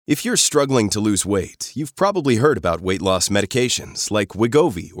If you're struggling to lose weight, you've probably heard about weight loss medications like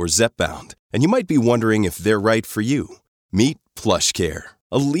Wegovy or Zepbound, and you might be wondering if they're right for you. Meet PlushCare,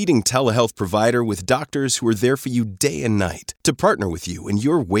 a leading telehealth provider with doctors who are there for you day and night to partner with you in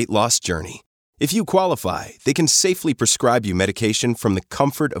your weight loss journey. If you qualify, they can safely prescribe you medication from the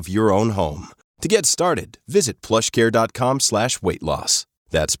comfort of your own home. To get started, visit plushcare.com/weight-loss.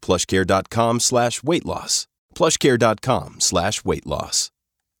 That's plushcare.com/weight-loss. plushcare.com/weight-loss.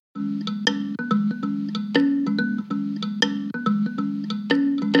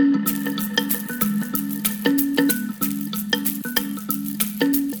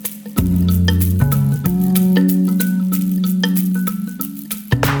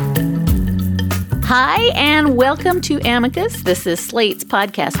 Hi, and welcome to Amicus. This is Slate's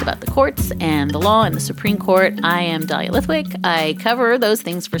podcast about the courts and the law and the Supreme Court. I am Dahlia Lithwick. I cover those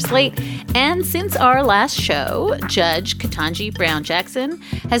things for Slate. And since our last show, Judge Ketanji Brown Jackson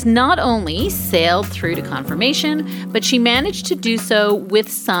has not only sailed through to confirmation, but she managed to do so with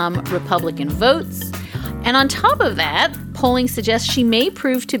some Republican votes. And on top of that, polling suggests she may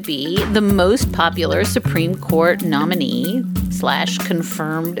prove to be the most popular Supreme Court nominee /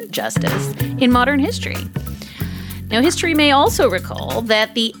 confirmed justice in modern history. Now, history may also recall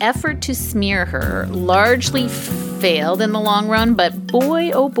that the effort to smear her largely failed in the long run, but boy,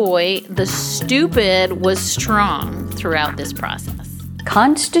 oh boy, the stupid was strong throughout this process.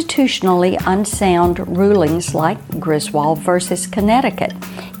 Constitutionally unsound rulings like Griswold versus Connecticut,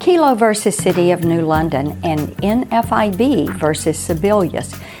 Kelo versus City of New London, and NFIB versus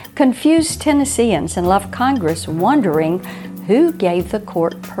Sebelius confused Tennesseans and left Congress wondering who gave the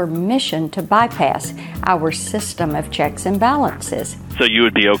court permission to bypass our system of checks and balances. So you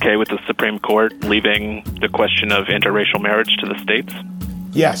would be okay with the Supreme Court leaving the question of interracial marriage to the states?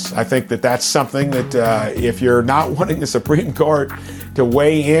 Yes, I think that that's something that if you're not wanting the Supreme Court to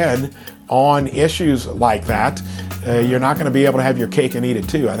weigh in on issues like that, you're not going to be able to have your cake and eat it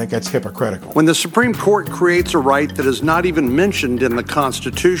too. I think that's hypocritical. When the Supreme Court creates a right that is not even mentioned in the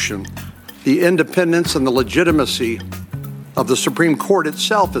Constitution, the independence and the legitimacy of the Supreme Court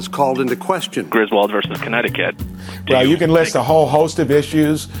itself is called into question. Griswold versus Connecticut. Well, you can list a whole host of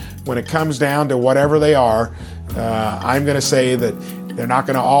issues. When it comes down to whatever they are, I'm going to say that they're not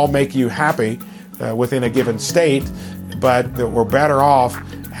going to all make you happy within a given state, but that we're better off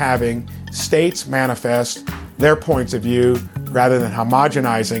having states manifest their points of view rather than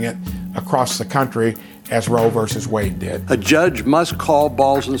homogenizing it across the country as Roe versus Wade did. A judge must call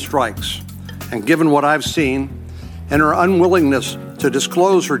balls and strikes. And given what I've seen and her unwillingness to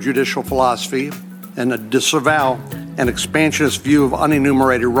disclose her judicial philosophy and to disavow an expansionist view of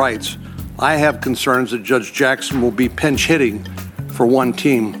unenumerated rights, I have concerns that Judge Jackson will be pinch hitting for one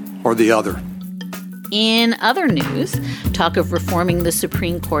team or the other. In other news, talk of reforming the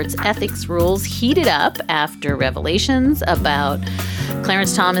Supreme Court's ethics rules heated up after revelations about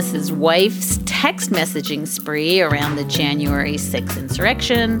Clarence Thomas's wife's text messaging spree around the January 6th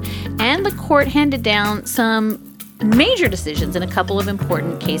insurrection, and the court handed down some major decisions in a couple of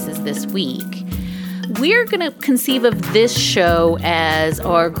important cases this week. We're going to conceive of this show as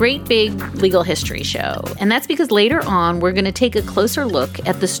our great big legal history show. And that's because later on, we're going to take a closer look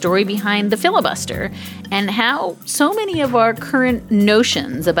at the story behind the filibuster and how so many of our current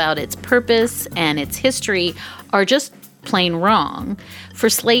notions about its purpose and its history are just plain wrong. For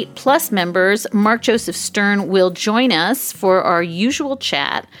Slate Plus members, Mark Joseph Stern will join us for our usual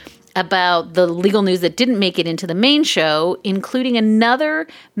chat about the legal news that didn't make it into the main show, including another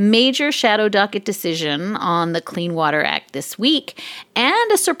major shadow docket decision on the Clean Water Act this week,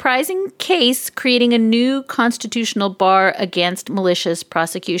 and a surprising case creating a new constitutional bar against malicious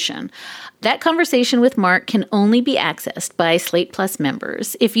prosecution. That conversation with Mark can only be accessed by Slate Plus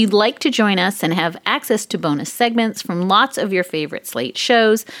members. If you'd like to join us and have access to bonus segments from lots of your favorite Slate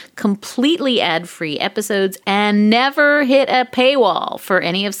shows, completely ad-free episodes, and never hit a paywall for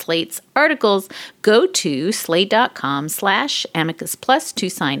any of Slate's articles, go to slate.com/amicus plus to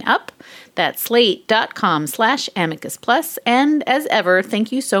sign up. That's slate.com/amicus plus. And as ever,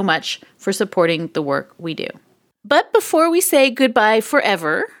 thank you so much for supporting the work we do. But before we say goodbye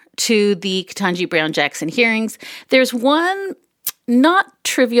forever to the Ketanji Brown Jackson hearings, there's one not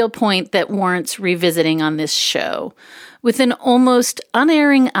trivial point that warrants revisiting on this show. With an almost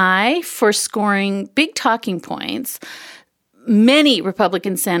unerring eye for scoring big talking points, many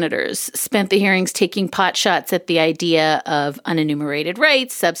Republican senators spent the hearings taking pot shots at the idea of unenumerated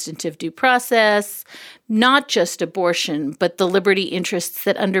rights, substantive due process, not just abortion, but the liberty interests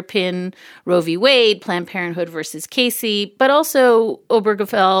that underpin Roe v. Wade, Planned Parenthood versus Casey, but also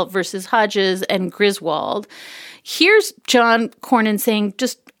Obergefell versus Hodges and Griswold. Here's John Cornyn saying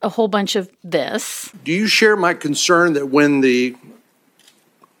just a whole bunch of this. Do you share my concern that when the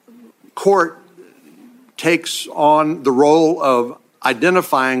court takes on the role of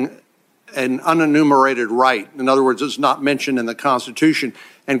identifying an unenumerated right, in other words, it's not mentioned in the Constitution,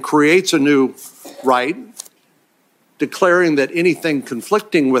 and creates a new right, declaring that anything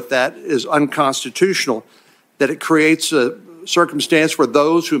conflicting with that is unconstitutional, that it creates a circumstance where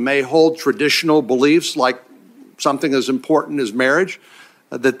those who may hold traditional beliefs, like something as important as marriage,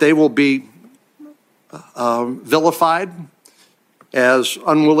 that they will be vilified as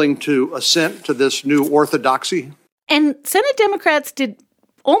unwilling to assent to this new orthodoxy? And Senate Democrats did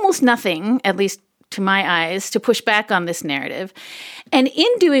almost nothing, at least to my eyes, to push back on this narrative. And in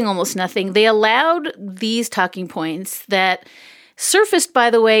doing almost nothing, they allowed these talking points that surfaced, by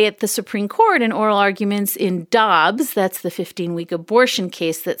the way, at the Supreme Court in oral arguments in Dobbs. That's the 15-week abortion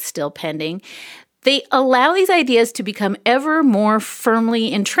case that's still pending. They allow these ideas to become ever more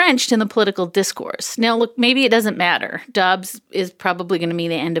firmly entrenched in the political discourse. Now, look, maybe it doesn't matter. Dobbs is probably going to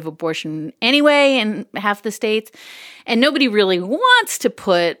mean the end of abortion anyway in half the states. And nobody really wants to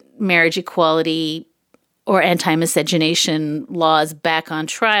put marriage equality or anti-miscegenation laws back on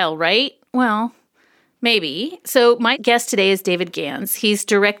trial, right? Well, maybe. So my guest today is David Gans. He's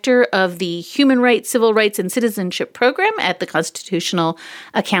director of the Human Rights, Civil Rights, and Citizenship Program at the Constitutional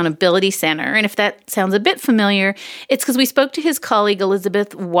Accountability Center. And if that sounds a bit familiar, it's because we spoke to his colleague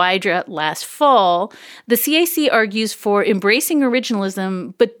Elizabeth Wydra last fall. The CAC argues for embracing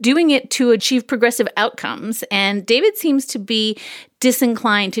originalism, but doing it to achieve progressive outcomes. And David seems to be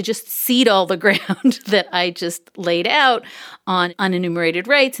disinclined to just cede all the ground that I just laid out on unenumerated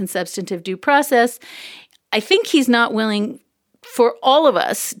rights and substantive due process. I think he's not willing for all of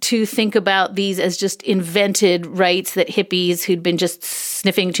us to think about these as just invented rights that hippies who'd been just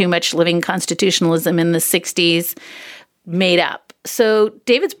sniffing too much living constitutionalism in the 60s made up. So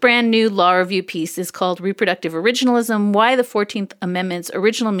David's brand new law review piece is called Reproductive Originalism, Why the 14th Amendment's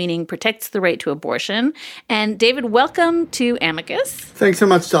Original Meaning Protects the Right to Abortion. And David, welcome to Amicus. Thanks so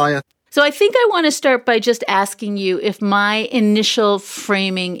much, Dahlia. So I think I want to start by just asking you if my initial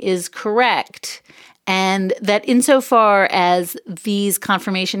framing is correct, and that insofar as these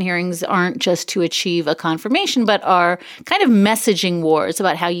confirmation hearings aren't just to achieve a confirmation, but are kind of messaging wars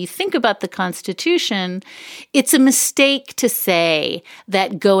about how you think about the Constitution, it's a mistake to say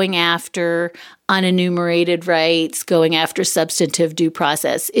that going after unenumerated rights, going after substantive due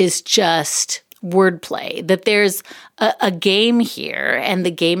process is just wordplay, that there's a game here, and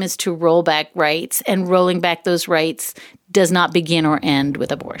the game is to roll back rights, and rolling back those rights does not begin or end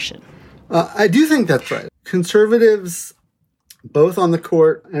with abortion. I do think that's right. Conservatives, both on the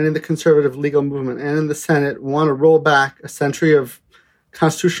court and in the conservative legal movement and in the Senate, want to roll back a century of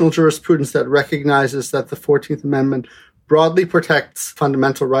constitutional jurisprudence that recognizes that the 14th Amendment broadly protects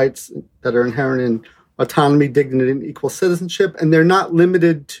fundamental rights that are inherent in autonomy, dignity, and equal citizenship, and they're not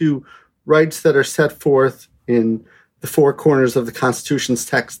limited to rights that are set forth in the four corners of the Constitution's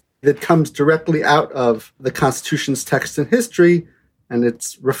text that comes directly out of the Constitution's text and history. And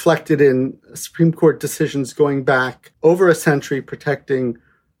it's reflected in Supreme Court decisions going back over a century, protecting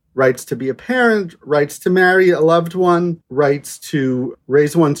rights to be a parent, rights to marry a loved one, rights to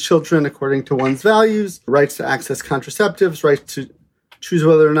raise one's children according to one's values, rights to access contraceptives, rights to choose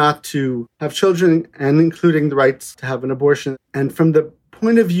whether or not to have children, and including the rights to have an abortion. And from the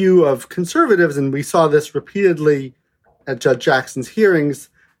point of view of conservatives, and we saw this repeatedly at Judge Jackson's hearings,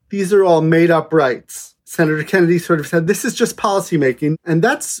 these are all made-up rights. Senator Kennedy sort of said, this is just policymaking, and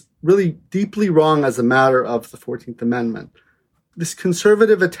that's really deeply wrong as a matter of the 14th Amendment. This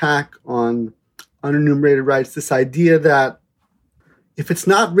conservative attack on unenumerated rights, this idea that if it's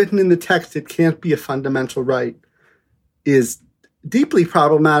not written in the text, it can't be a fundamental right, is deeply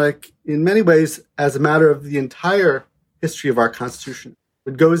problematic in many ways as a matter of the entire history of our Constitution.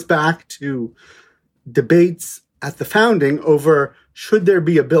 It goes back to debates at the founding over should there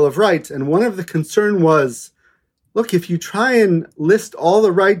be a Bill of Rights. And one of the concern was, look, if you try and list all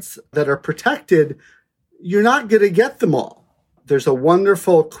the rights that are protected, you're not going to get them all. There's a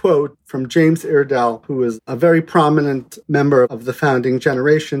wonderful quote from James Iredell, who was a very prominent member of the founding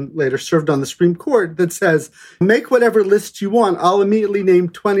generation, later served on the Supreme Court, that says, make whatever list you want. I'll immediately name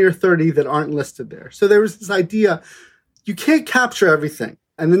 20 or 30 that aren't listed there. So there was this idea, you can't capture everything.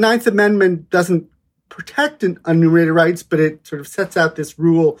 And the Ninth Amendment doesn't protect unenumerated rights, but it sort of sets out this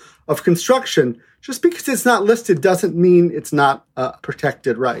rule of construction. Just because it's not listed doesn't mean it's not a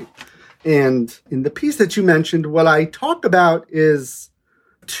protected right. And in the piece that you mentioned, what I talk about is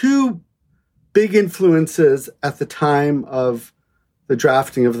two big influences at the time of the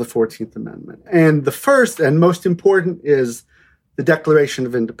drafting of the 14th Amendment. And the first and most important is the Declaration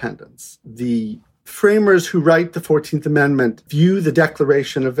of Independence. The framers who write the 14th Amendment view the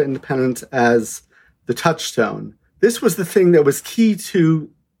Declaration of Independence as the touchstone. This was the thing that was key to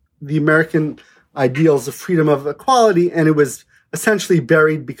the American ideals of freedom, of equality, and it was essentially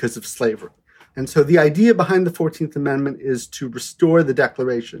buried because of slavery. And so the idea behind the 14th Amendment is to restore the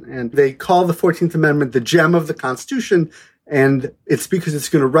Declaration. And they call the 14th Amendment the gem of the Constitution, and it's because it's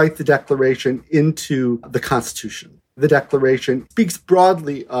going to write the Declaration into the Constitution. The Declaration speaks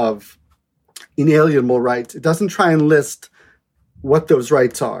broadly of inalienable rights. It doesn't try and list what those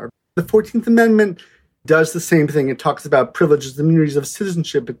rights are. The 14th Amendment does the same thing. It talks about privileges and immunities of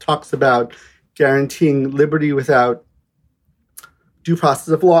citizenship. It talks about guaranteeing liberty without due process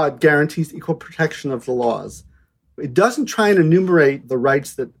of law. It guarantees equal protection of the laws. It doesn't try and enumerate the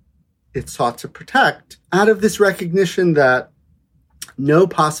rights that it sought to protect out of this recognition that no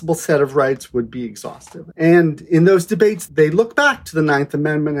possible set of rights would be exhaustive. And in those debates, they look back to the Ninth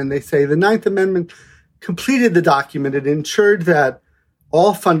Amendment and they say the Ninth Amendment completed the document. It ensured that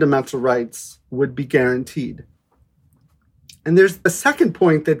all fundamental rights would be guaranteed. And there's a second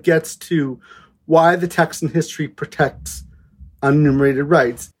point that gets to why the text and history protects unenumerated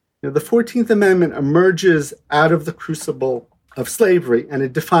rights. The 14th Amendment emerges out of the crucible of slavery, and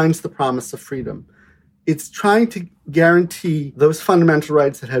it defines the promise of freedom. It's trying to guarantee those fundamental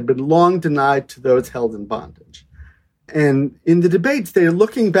rights that had been long denied to those held in bondage. And in the debates, they're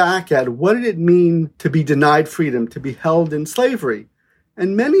looking back at what did it mean to be denied freedom, to be held in slavery.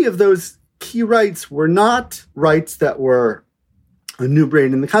 And many of those key rights were not rights that were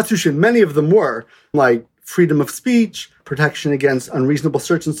enumerated in the Constitution. Many of them were, like freedom of speech, protection against unreasonable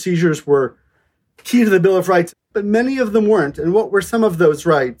search and seizures were key to the Bill of Rights, but many of them weren't. And what were some of those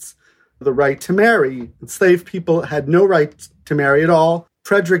rights? The right to marry. Enslaved people had no right to marry at all.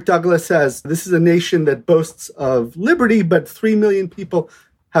 Frederick Douglass says, this is a nation that boasts of liberty, but 3 million people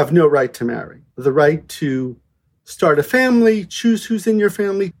have no right to marry. The right to start a family, choose who's in your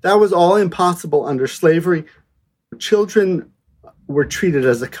family, that was all impossible under slavery. Children were treated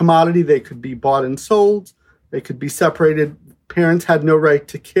as a commodity. They could be bought and sold. They could be separated. Parents had no right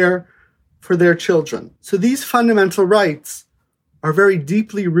to care for their children. So these fundamental rights are very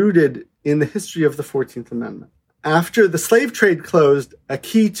deeply rooted in the history of the 14th Amendment. After the slave trade closed, a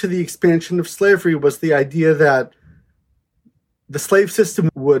key to the expansion of slavery was the idea that the slave system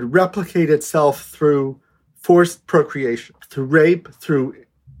would replicate itself through forced procreation, through rape, through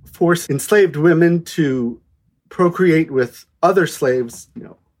force enslaved women to procreate with other slaves,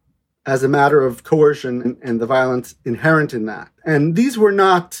 as a matter of coercion and the violence inherent in that. And these were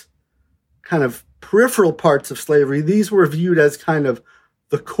not kind of peripheral parts of slavery. These were viewed as kind of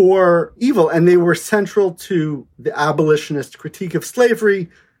the core evil, and they were central to the abolitionist critique of slavery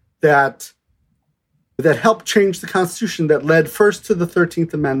that helped change the Constitution, that led first to the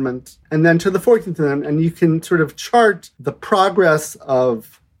 13th Amendment and then to the 14th Amendment. And you can sort of chart the progress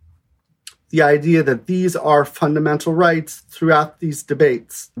of the idea that these are fundamental rights throughout these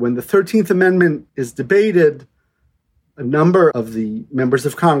debates. When the 13th Amendment is debated, a number of the members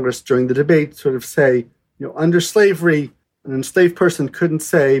of Congress during the debate sort of say, under slavery, an enslaved person couldn't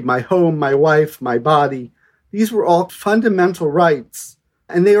say, my home, my wife, my body. These were all fundamental rights,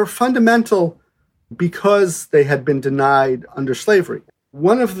 and they were fundamental because they had been denied under slavery.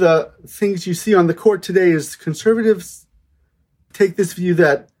 One of the things you see on the court today is conservatives take this view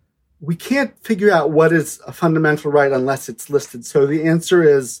that we can't figure out what is a fundamental right unless it's listed. So the answer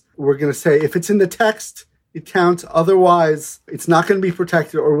is, we're going to say, if it's in the text, it counts. Otherwise, it's not going to be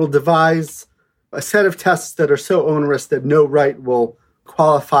protected, or we'll devise a set of tests that are so onerous that no right will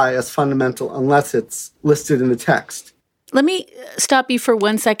qualify as fundamental unless it's listed in the text. Let me stop you for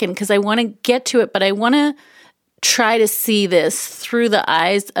 1 second because I want to get to it, but I want to try to see this through the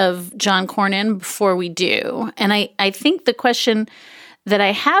eyes of John Cornyn before we do. And I think the question that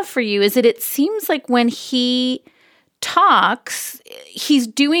I have for you is that it seems like when he talks, he's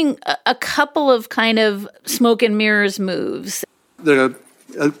doing a couple of kind of smoke and mirrors moves. The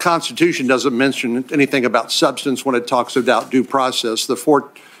Constitution doesn't mention anything about substance when it talks about due process. The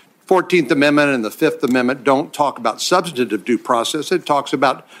 14th Amendment and the 5th Amendment don't talk about substantive due process. It talks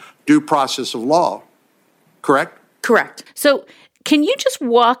about due process of law. Correct? Correct. So can you just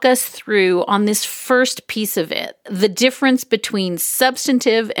walk us through on this first piece of it, the difference between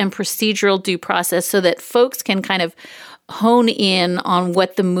substantive and procedural due process so that folks can kind of hone in on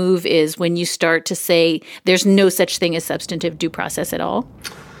what the move is when you start to say there's no such thing as substantive due process at all?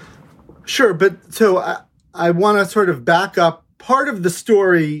 Sure, but so I want to sort of back up. Part of the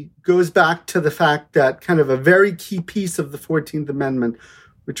story goes back to the fact that kind of a very key piece of the 14th Amendment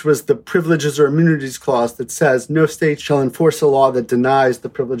which was the Privileges or Immunities Clause that says no state shall enforce a law that denies the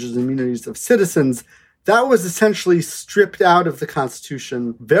privileges and immunities of citizens. That was essentially stripped out of the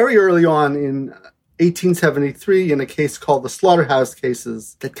Constitution very early on in 1873 in a case called the Slaughterhouse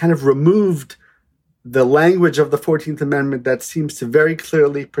Cases that kind of removed the language of the 14th Amendment that seems to very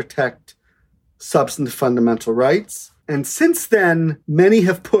clearly protect substantive fundamental rights. And since then, many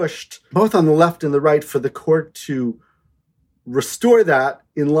have pushed, both on the left and the right, for the court to restore that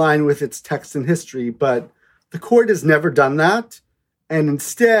in line with its text and history. But the court has never done that. And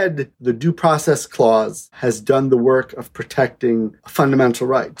instead, the Due Process Clause has done the work of protecting fundamental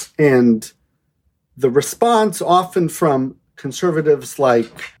rights. And the response often from conservatives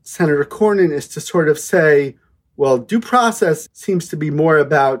like Senator Cornyn is to sort of say, well, due process seems to be more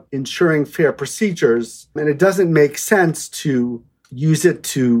about ensuring fair procedures, and it doesn't make sense to use it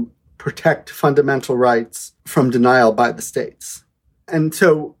to protect fundamental rights from denial by the states. And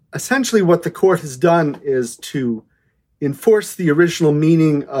so essentially what the court has done is to enforce the original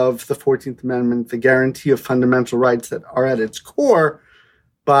meaning of the 14th Amendment, the guarantee of fundamental rights that are at its core,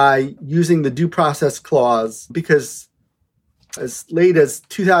 by using the Due Process Clause, because as late as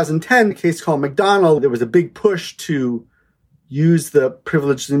 2010, a case called McDonald, there was a big push to use the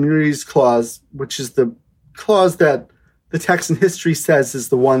Privileges and Immunities Clause, which is the clause that the text and history says is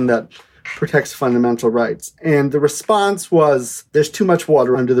the one that protects fundamental rights. And the response was, there's too much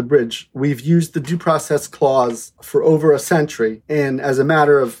water under the bridge. We've used the Due Process Clause for over a century. And as a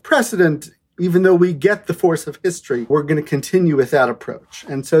matter of precedent, even though we get the force of history, we're going to continue with that approach.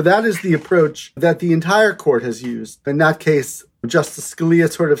 And so that is the approach that the entire court has used. In that case, Justice Scalia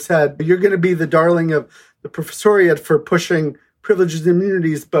sort of said, you're going to be the darling of the professoriate for pushing privileges and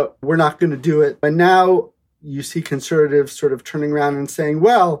immunities, but we're not going to do it. And now you see conservatives sort of turning around and saying,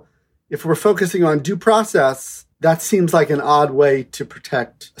 well, if we're focusing on due process, that seems like an odd way to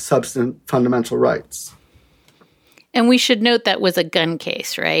protect substantive fundamental rights. And we should note that was a gun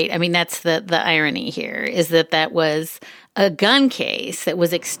case, right? I mean, that's the irony here, is that was a gun case that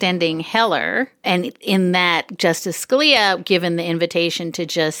was extending Heller. And in that, Justice Scalia, given the invitation to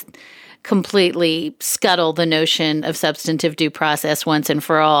just completely scuttle the notion of substantive due process once and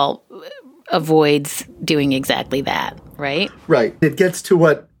for all, avoids doing exactly that, right? Right. It gets to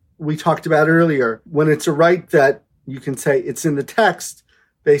what we talked about earlier. When it's a right that you can say it's in the text,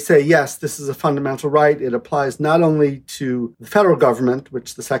 they say, yes, this is a fundamental right. It applies not only to the federal government,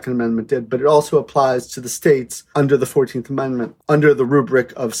 which the Second Amendment did, but it also applies to the states under the 14th Amendment, under the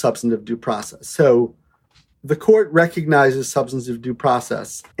rubric of substantive due process. So the court recognizes substantive due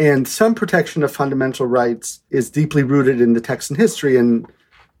process, and some protection of fundamental rights is deeply rooted in the text and history. And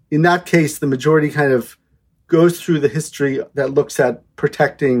in that case, the majority kind of goes through the history that looks at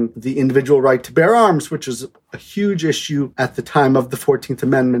protecting the individual right to bear arms, which is a huge issue at the time of the 14th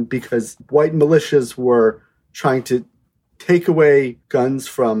Amendment because white militias were trying to take away guns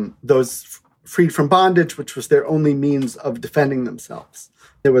from those freed from bondage, which was their only means of defending themselves.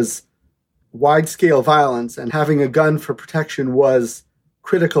 There was wide-scale violence, and having a gun for protection was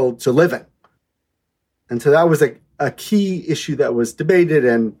critical to living. And so that was a key issue that was debated,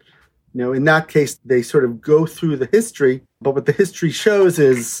 and in that case, they sort of go through the history, but what the history shows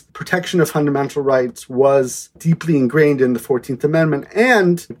is protection of fundamental rights was deeply ingrained in the 14th Amendment,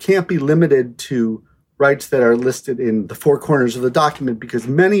 and it can't be limited to rights that are listed in the four corners of the document, because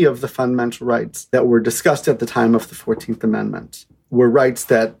many of the fundamental rights that were discussed at the time of the 14th Amendment were rights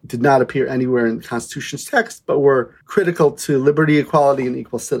that did not appear anywhere in the Constitution's text, but were critical to liberty, equality, and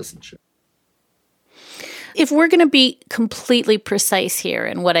equal citizenship. If we're going to be completely precise here,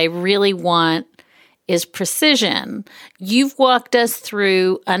 and what I really want is precision, you've walked us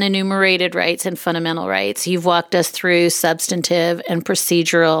through unenumerated rights and fundamental rights. You've walked us through substantive and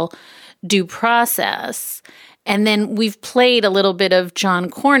procedural due process. And then we've played a little bit of John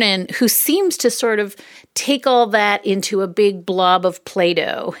Cornyn, who seems to sort of take all that into a big blob of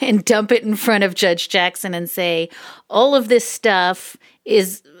Play-Doh and dump it in front of Judge Jackson and say, all of this stuff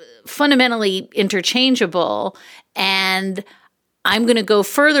is fundamentally interchangeable. And I'm going to go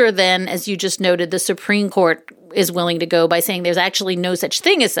further than, as you just noted, the Supreme Court is willing to go by saying there's actually no such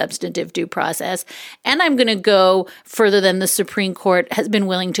thing as substantive due process. And I'm going to go further than the Supreme Court has been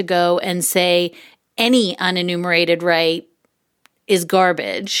willing to go and say any unenumerated right is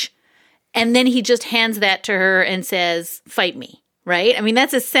garbage. And then he just hands that to her and says, fight me. Right? I mean,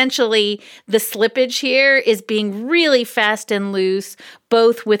 that's essentially the slippage here, is being really fast and loose,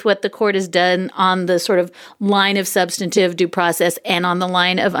 both with what the court has done on the sort of line of substantive due process and on the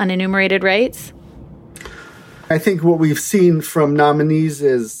line of unenumerated rights. I think what we've seen from nominees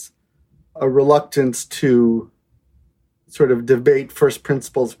is a reluctance to sort of debate first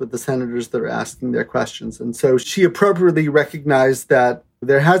principles with the senators that are asking their questions. And so she appropriately recognized that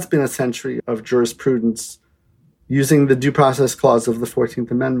there has been a century of jurisprudence using the Due Process Clause of the 14th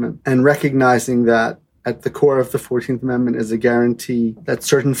Amendment and recognizing that at the core of the 14th Amendment is a guarantee that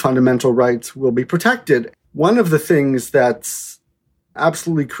certain fundamental rights will be protected. One of the things that's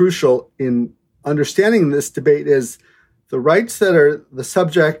absolutely crucial in understanding this debate is the rights that are the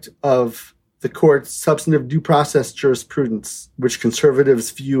subject of the court's substantive due process jurisprudence, which conservatives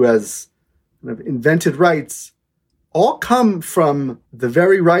view as kind of invented rights, all come from the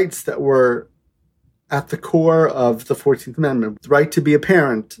very rights that were at the core of the 14th Amendment. The right to be a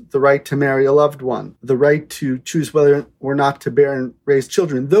parent, the right to marry a loved one, the right to choose whether or not to bear and raise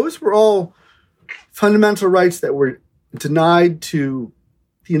children. Those were all fundamental rights that were denied to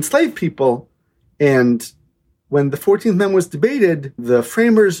the enslaved people. And when the 14th Amendment was debated, the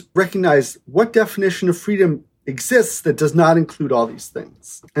framers recognized what definition of freedom exists that does not include all these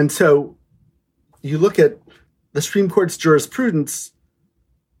things. And so you look at the Supreme Court's jurisprudence,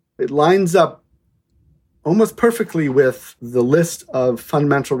 it lines up almost perfectly with the list of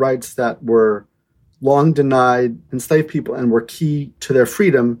fundamental rights that were long denied enslaved people and were key to their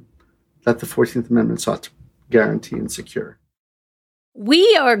freedom that the 14th Amendment sought to guarantee and secure.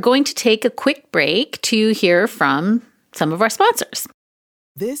 We are going to take a quick break to hear from some of our sponsors.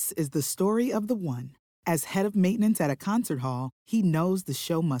 This is the story of the one. As head of maintenance at a concert hall, he knows the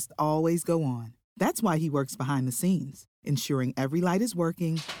show must always go on. That's why he works behind the scenes, ensuring every light is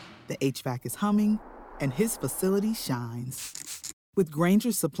working, the HVAC is humming, and his facility shines. With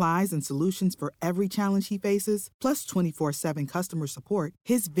Grainger's supplies and solutions for every challenge he faces, plus 24/7 customer support,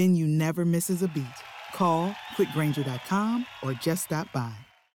 his venue never misses a beat. Call quickgrainger.com or just stop by.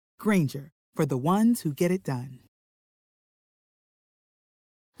 Grainger, for the ones who get it done.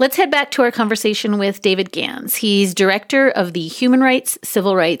 Let's head back to our conversation with David Gans. He's director of the Human Rights,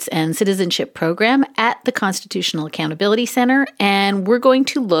 Civil Rights, and Citizenship Program at the Constitutional Accountability Center, and we're going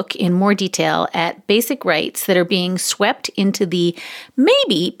to look in more detail at basic rights that are being swept into the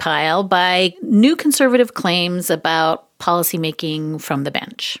maybe pile by new conservative claims about policymaking from the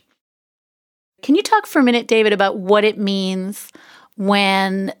bench. Can you talk for a minute, David, about what it means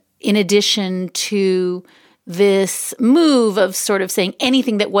when, in addition to this move of sort of saying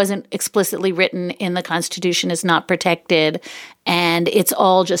anything that wasn't explicitly written in the Constitution is not protected, and it's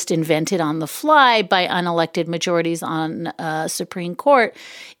all just invented on the fly by unelected majorities on Supreme Court.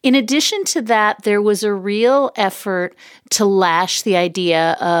 In addition to that, there was a real effort to lash the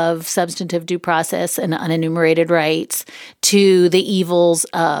idea of substantive due process and unenumerated rights to the evils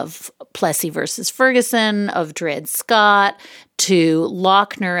of Plessy versus Ferguson, of Dred Scott, to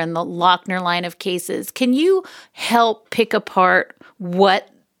Lochner and the Lochner line of cases. Can you help pick apart what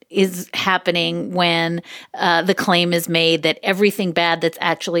is happening when the claim is made that everything bad that's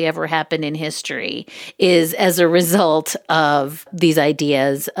actually ever happened in history is as a result of these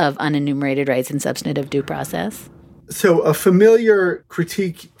ideas of unenumerated rights and substantive due process? So a familiar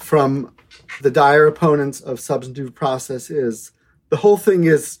critique from the dire opponents of substantive process is the whole thing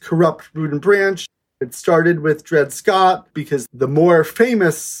is corrupt, root and branch. It started with Dred Scott because the more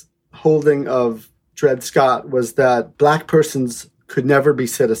famous holding of Dred Scott was that Black persons could never be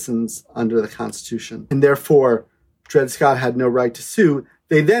citizens under the Constitution, and therefore Dred Scott had no right to sue.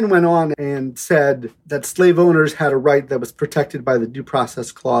 They then went on and said that slave owners had a right that was protected by the Due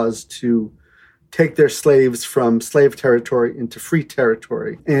Process Clause to take their slaves from slave territory into free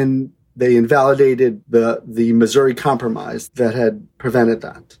territory. And they invalidated the Missouri Compromise that had prevented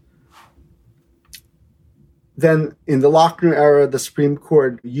that. Then in the Lochner era, the Supreme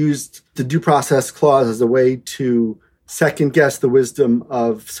Court used the Due Process Clause as a way to second-guess the wisdom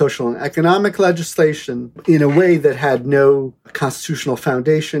of social and economic legislation in a way that had no constitutional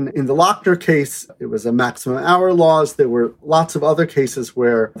foundation. In the Lochner case, it was a maximum hour laws. There were lots of other cases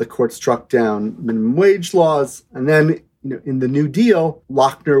where the court struck down minimum wage laws. And then, in the New Deal,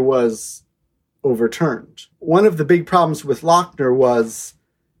 Lochner was overturned. One of the big problems with Lochner was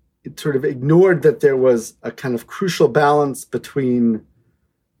it sort of ignored that there was a kind of crucial balance between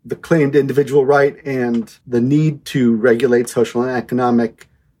the claimed individual right and the need to regulate social and economic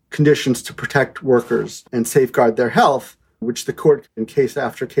conditions to protect workers and safeguard their health, which the court in case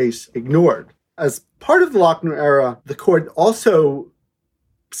after case ignored. As part of the Lochner era, the court also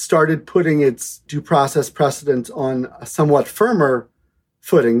started putting its due process precedent on a somewhat firmer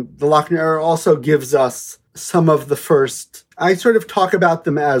footing. The Lochner era also gives us some of the first, I sort of talk about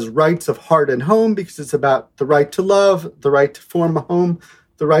them as rights of heart and home because it's about the right to love, the right to form a home,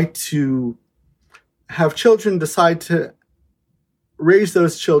 the right to have children, decide to raise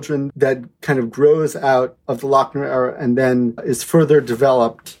those children that kind of grows out of the Lochner era and then is further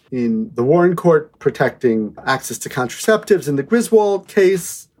developed in the Warren Court, protecting access to contraceptives in the Griswold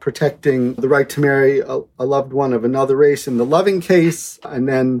case, protecting the right to marry a loved one of another race in the Loving case, and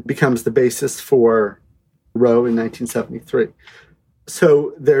then becomes the basis for Roe in 1973.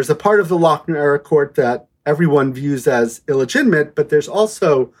 So there's a part of the Lochner era court that everyone views as illegitimate, but there's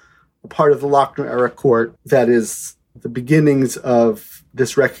also a part of the Lochner era court that is the beginnings of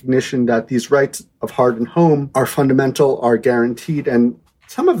this recognition that these rights of heart and home are fundamental, are guaranteed. And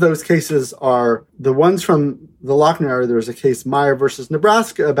some of those cases are the ones from the Lochner era. There was a case, Meyer versus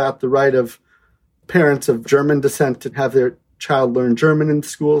Nebraska, about the right of parents of German descent to have their child learn German in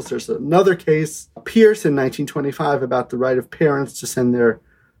schools. There's another case, Pierce in 1925, about the right of parents to send their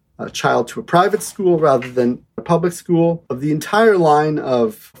child to a private school rather than a public school. Of the entire line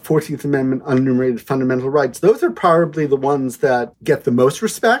of 14th Amendment unenumerated fundamental rights, those are probably the ones that get the most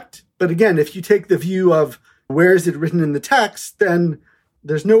respect. But again, if you take the view of where is it written in the text, then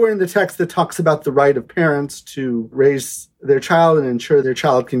there's nowhere in the text that talks about the right of parents to raise their child and ensure their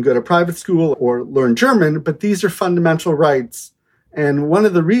child can go to private school or learn German, but these are fundamental rights. And one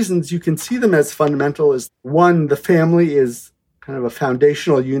of the reasons you can see them as fundamental is, one, the family is kind of a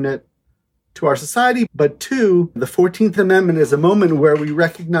foundational unit to our society, but two, the 14th Amendment is a moment where we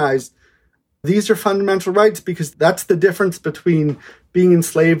recognize these are fundamental rights because that's the difference between being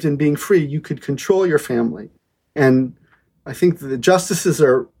enslaved and being free. You could control your family. And I think the justices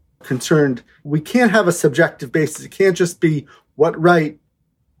are concerned we can't have a subjective basis. It can't just be what right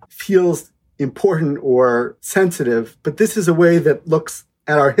feels important or sensitive, but this is a way that looks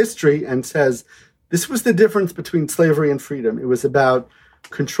at our history and says, this was the difference between slavery and freedom. It was about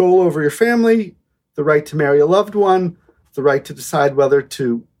control over your family, the right to marry a loved one, the right to decide whether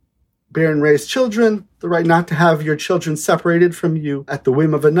to bear and raise children, the right not to have your children separated from you at the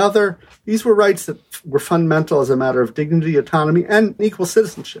whim of another. These were rights that were fundamental as a matter of dignity, autonomy, and equal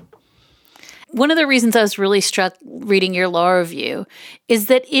citizenship. One of the reasons I was really struck reading your law review is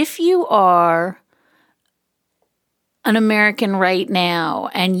that if you are an American right now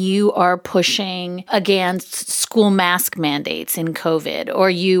and you are pushing against school mask mandates in COVID,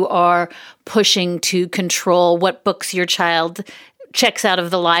 or you are pushing to control what books your child checks out of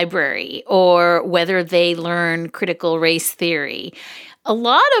the library or whether they learn critical race theory, a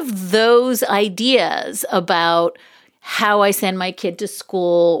lot of those ideas about how I send my kid to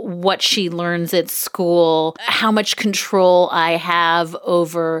school, what she learns at school, how much control I have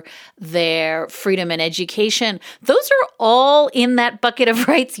over their freedom and education, those are all in that bucket of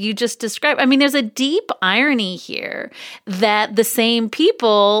rights you just described. I mean, there's a deep irony here that the same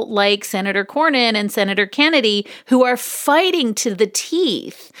people like Senator Cornyn and Senator Kennedy, who are fighting to the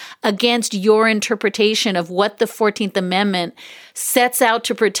teeth against your interpretation of what the 14th Amendment sets out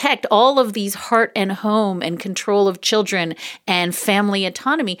to protect, all of these heart and home and control of children and family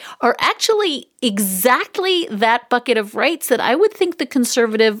autonomy, are actually exactly that bucket of rights that I would think the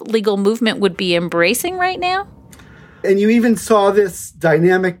conservative legal movement would be embracing right now. And you even saw this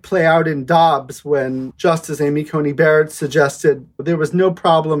dynamic play out in Dobbs when Justice Amy Coney Barrett suggested there was no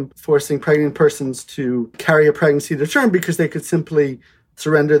problem forcing pregnant persons to carry a pregnancy to term because they could simply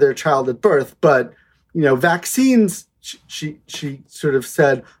surrender their child at birth. But, vaccines, she sort of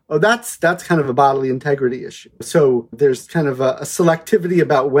said, oh, that's kind of a bodily integrity issue. So there's kind of a selectivity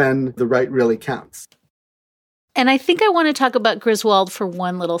about when the right really counts. And I think I want to talk about Griswold for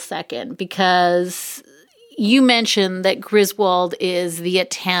one little second, because you mentioned that Griswold is the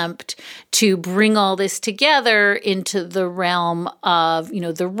attempt to bring all this together into the realm of,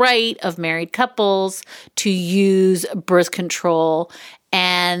 the right of married couples to use birth control.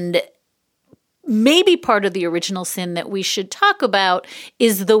 And maybe part of the original sin that we should talk about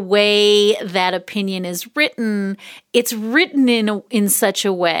is the way that opinion is written. It's written in such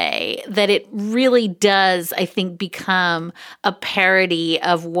a way that it really does, I think, become a parody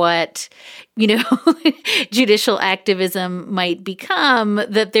of what, judicial activism might become,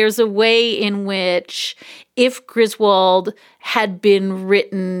 that there's a way in which if Griswold had been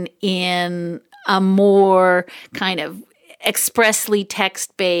written in a more kind of expressly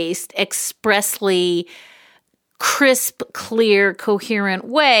text-based, expressly crisp, clear, coherent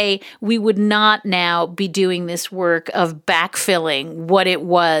way, we would not now be doing this work of backfilling what it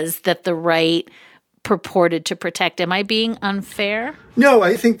was that the right purported to protect. Am I being unfair? No,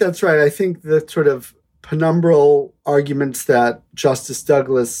 I think that's right. I think the sort of penumbral arguments that Justice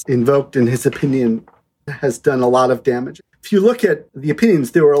Douglas invoked in his opinion has done a lot of damage. if you look at the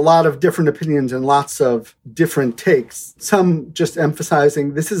opinions, there were a lot of different opinions and lots of different takes. Some just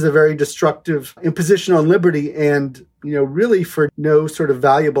emphasizing this is a very destructive imposition on liberty and, really for no sort of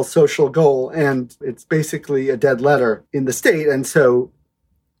valuable social goal. And it's basically a dead letter in the state. And so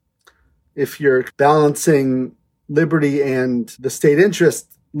if you're balancing liberty and the state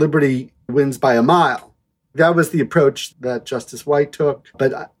interest, liberty wins by a mile. That was the approach that Justice White took.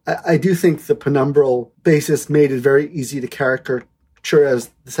 But I do think the penumbral basis made it very easy to caricature as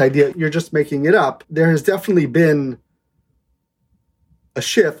this idea, you're just making it up. There has definitely been a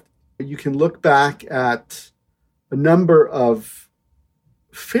shift. You can look back at a number of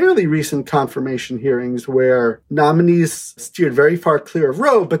fairly recent confirmation hearings where nominees steered very far clear of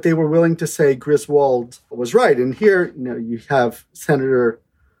Roe, but they were willing to say Griswold was right. And here, you have Senator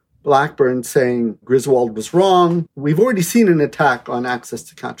Blackburn saying Griswold was wrong. We've already seen an attack on access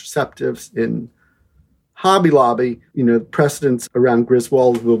to contraceptives in Hobby Lobby. Precedents around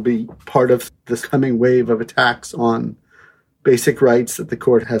Griswold will be part of this coming wave of attacks on basic rights that the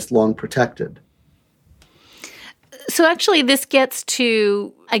court has long protected. So actually, this gets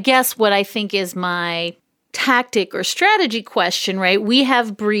to, I guess, what I think is my tactic or strategy question, right? We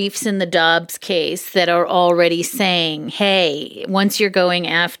have briefs in the Dobbs case that are already saying, hey, once you're going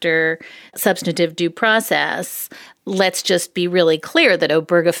after substantive due process, let's just be really clear that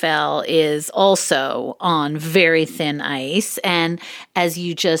Obergefell is also on very thin ice. And as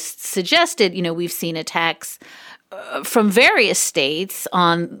you just suggested, we've seen attacks from various states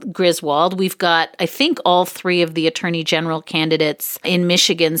on Griswold. We've got, I think, all three of the attorney general candidates in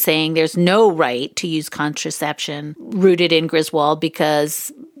Michigan saying there's no right to use contraception rooted in Griswold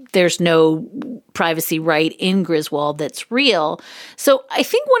because there's no privacy right in Griswold that's real. So I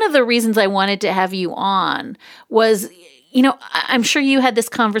think one of the reasons I wanted to have you on was, I'm sure you had this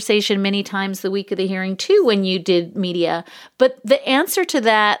conversation many times the week of the hearing too when you did media, but the answer to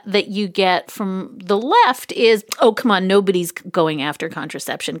that you get from the left is, oh, come on, nobody's going after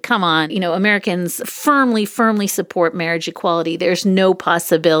contraception. Come on, Americans firmly support marriage equality. There's no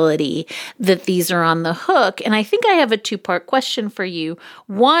possibility that these are on the hook. And I think I have a two-part question for you.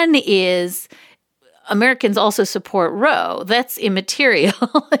 One is, Americans also support Roe. That's immaterial.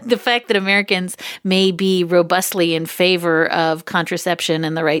 The fact that Americans may be robustly in favor of contraception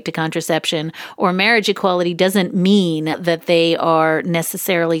and the right to contraception or marriage equality doesn't mean that they are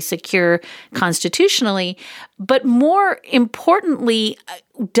necessarily secure constitutionally. But more importantly,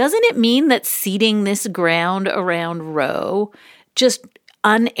 doesn't it mean that ceding this ground around Roe just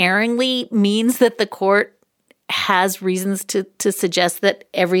unerringly means that the court has reasons to suggest that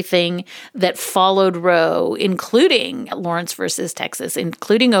everything that followed Roe, including Lawrence versus Texas,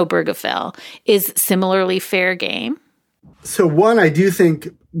 including Obergefell, is similarly fair game? So one, I do think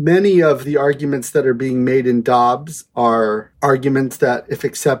many of the arguments that are being made in Dobbs are arguments that, if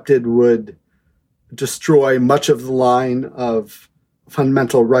accepted, would destroy much of the line of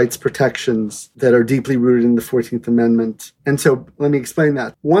fundamental rights protections that are deeply rooted in the 14th Amendment. And so let me explain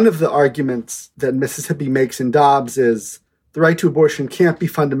that. One of the arguments that Mississippi makes in Dobbs is the right to abortion can't be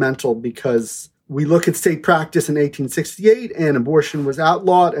fundamental because we look at state practice in 1868 and abortion was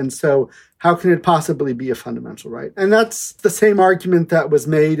outlawed. And so how can it possibly be a fundamental right? And that's the same argument that was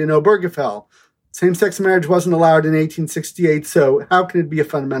made in Obergefell. Same-sex marriage wasn't allowed in 1868, so how can it be a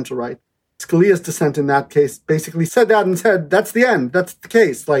fundamental right? Scalia's dissent in that case basically said that and said, that's the end. That's the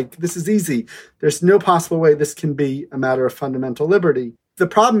case. This is easy. There's no possible way this can be a matter of fundamental liberty. The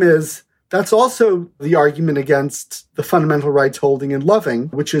problem is that's also the argument against the fundamental rights holding in Loving,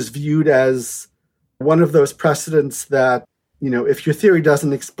 which is viewed as one of those precedents that, if your theory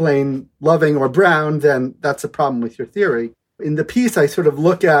doesn't explain Loving or Brown, then that's a problem with your theory. In the piece, I sort of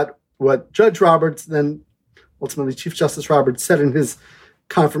look at what Judge Roberts, then ultimately Chief Justice Roberts, said in his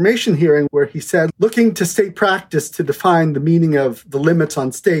confirmation hearing, where he said, looking to state practice to define the meaning of the limits on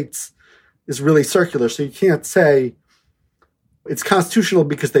states is really circular. So you can't say it's constitutional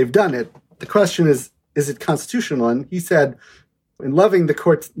because they've done it. The question is it constitutional? And he said, in Loving, the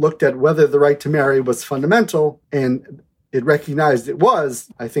court looked at whether the right to marry was fundamental, and it recognized it was.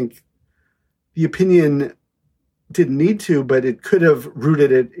 I think the opinion didn't need to, but it could have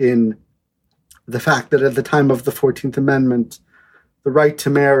rooted it in the fact that at the time of the 14th Amendment, the right to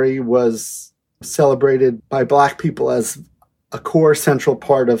marry was celebrated by Black people as a core central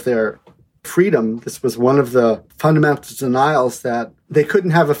part of their freedom. This was one of the fundamental denials that they couldn't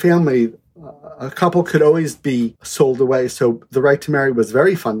have a family. A couple could always be sold away. So the right to marry was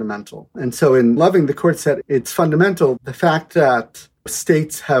very fundamental. And so in Loving, the court said it's fundamental. The fact that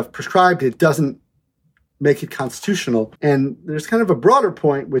states have prescribed it doesn't make it constitutional. And there's kind of a broader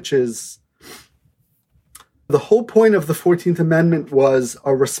point, which is The whole point of the 14th Amendment was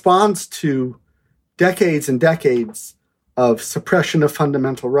a response to decades and decades of suppression of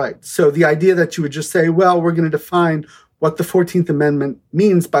fundamental rights. So the idea that you would just say, well, we're going to define what the 14th Amendment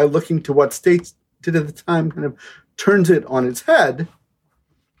means by looking to what states did at the time kind of turns it on its head.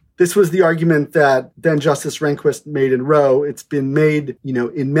 This was the argument that then Justice Rehnquist made in Roe. It's been made,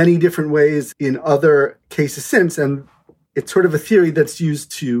 in many different ways in other cases since. And it's sort of a theory that's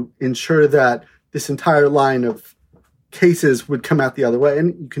used to ensure that this entire line of cases would come out the other way.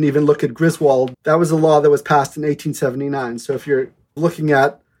 And you can even look at Griswold. That was a law that was passed in 1879. So if you're looking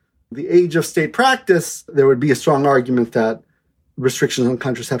at the age of state practice, there would be a strong argument that restrictions on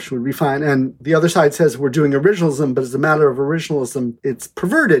contraception would be fine. And the other side says we're doing originalism, but as a matter of originalism, it's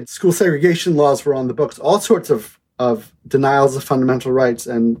perverted. School segregation laws were on the books. All sorts of denials of fundamental rights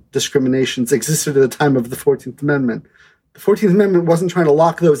and discriminations existed at the time of the 14th Amendment. The 14th Amendment wasn't trying to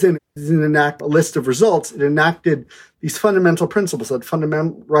lock those in. It didn't enact a list of results. It enacted these fundamental principles that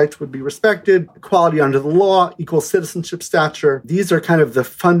fundamental rights would be respected, equality under the law, equal citizenship stature. These are kind of the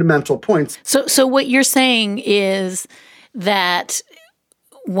fundamental points. So what you're saying is that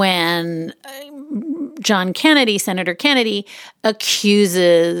when John Kennedy, Senator Kennedy,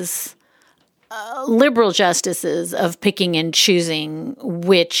 accuses liberal justices of picking and choosing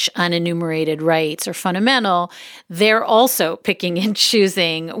which unenumerated rights are fundamental, they're also picking and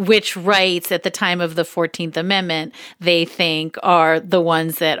choosing which rights at the time of the 14th Amendment they think are the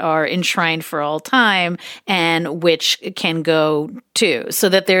ones that are enshrined for all time and which can go too, so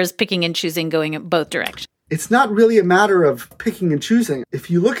that there's picking and choosing going in both directions. It's not really a matter of picking and choosing. If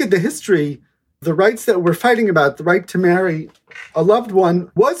you look at the history, the rights that we're fighting about, the right to marry a loved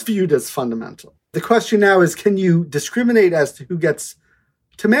one, was viewed as fundamental. The question now is, can you discriminate as to who gets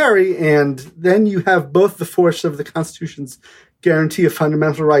to marry? And then you have both the force of the Constitution's guarantee of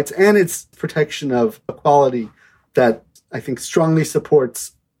fundamental rights and its protection of equality that I think strongly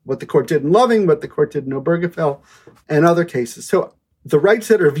supports what the court did in Loving, what the court did in Obergefell, and other cases. So the rights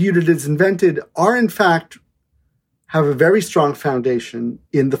that are viewed as invented are, in fact, have a very strong foundation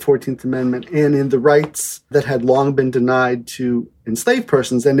in the 14th Amendment and in the rights that had long been denied to enslaved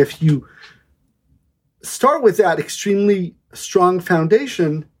persons. And if you start with that extremely strong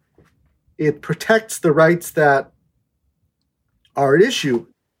foundation, it protects the rights that are at issue.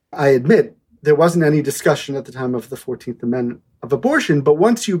 I admit there wasn't any discussion at the time of the 14th Amendment of abortion, but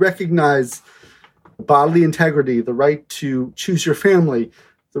once you recognize bodily integrity, the right to choose your family,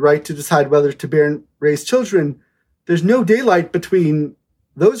 the right to decide whether to bear and raise children, there's no daylight between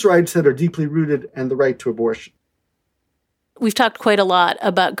those rights that are deeply rooted and the right to abortion. We've talked quite a lot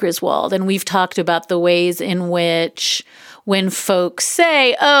about Griswold, and we've talked about the ways in which when folks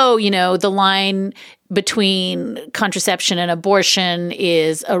say, the line between contraception and abortion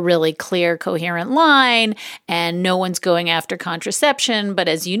is a really clear, coherent line, and no one's going after contraception. But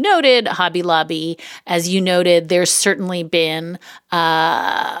as you noted, Hobby Lobby, as you noted, there's certainly been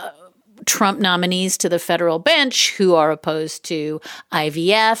Trump nominees to the federal bench who are opposed to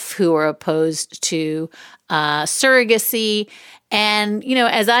IVF, who are opposed to surrogacy. And,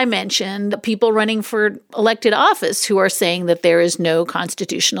 as I mentioned, people running for elected office who are saying that there is no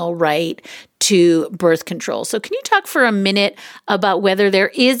constitutional right to birth control. So can you talk for a minute about whether there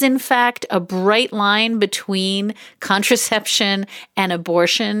is, in fact, a bright line between contraception and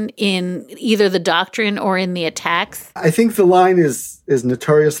abortion in either the doctrine or in the attacks? I think the line is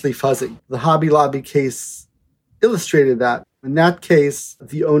notoriously fuzzy. The Hobby Lobby case illustrated that. In that case,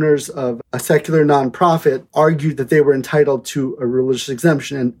 the owners of a secular nonprofit argued that they were entitled to a religious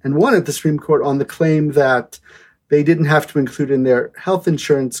exemption and won at the Supreme Court on the claim that they didn't have to include in their health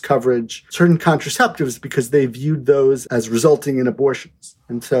insurance coverage certain contraceptives because they viewed those as resulting in abortions.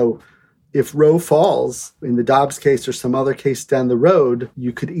 And so if Roe falls in the Dobbs case or some other case down the road,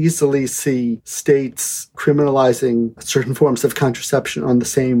 you could easily see states criminalizing certain forms of contraception on the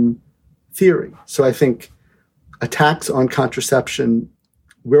same theory. So I think attacks on contraception,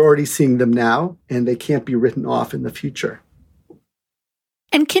 we're already seeing them now, and they can't be written off in the future.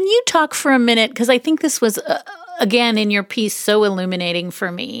 And can you talk for a minute, because I think this was, again, in your piece, so illuminating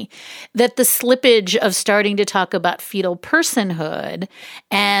for me, that the slippage of starting to talk about fetal personhood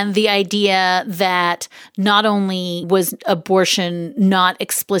and the idea that not only was abortion not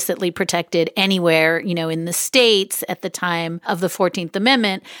explicitly protected anywhere, in the states at the time of the 14th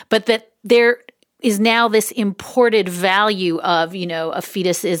Amendment, but that there is now this imported value of, a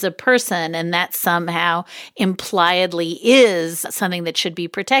fetus is a person, and that somehow impliedly is something that should be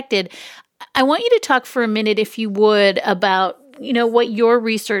protected. I want you to talk for a minute, if you would, about, what your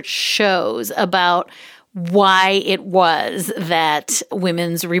research shows about why it was that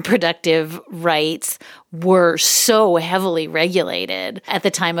women's reproductive rights were so heavily regulated at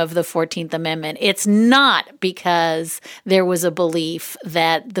the time of the 14th Amendment. It's not because there was a belief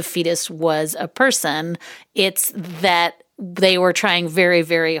that the fetus was a person. It's that they were trying very,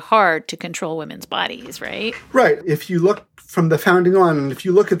 very hard to control women's bodies, right? Right. If you look from the founding on, and if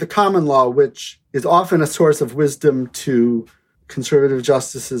you look at the common law, which is often a source of wisdom to conservative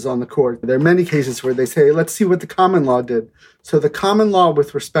justices on the court, there are many cases where they say, let's see what the common law did. So the common law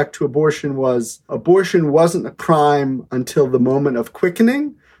with respect to abortion wasn't a crime until the moment of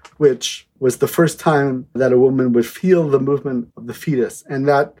quickening, which was the first time that a woman would feel the movement of the fetus. And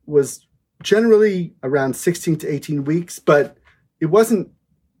that was generally around 16 to 18 weeks, but it wasn't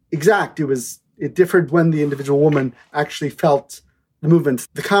exact. It differed when the individual woman actually felt the movement.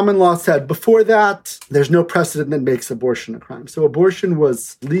 The common law said before that, there's no precedent that makes abortion a crime. So abortion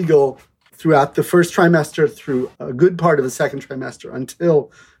was legal throughout the first trimester, through a good part of the second trimester,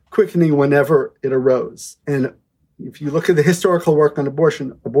 until quickening whenever it arose. And if you look at the historical work on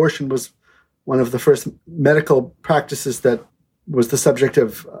abortion, abortion was one of the first medical practices that was the subject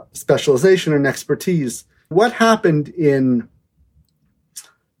of specialization and expertise. What happened in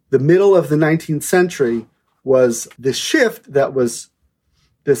the middle of the 19th century was this shift that was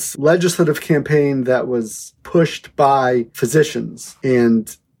this legislative campaign that was pushed by physicians.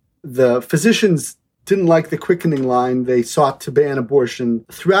 And the physicians didn't like the quickening line. They sought to ban abortion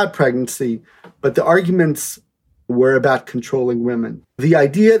throughout pregnancy, but the arguments were about controlling women. The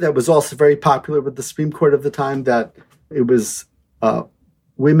idea that was also very popular with the Supreme Court of the time, that it was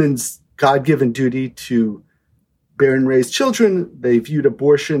women's God-given duty to bear and raise children. They viewed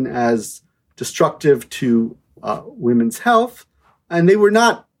abortion as destructive to women's health. And they were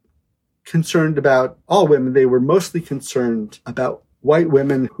not concerned about all women. They were mostly concerned about white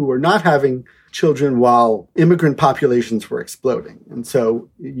women who were not having children while immigrant populations were exploding. And so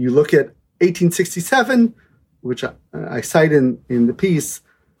you look at 1867, which I cite in the piece.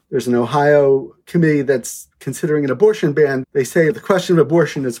 There's an Ohio committee that's considering an abortion ban. They say the question of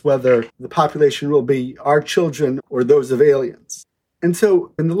abortion is whether the population will be our children or those of aliens. And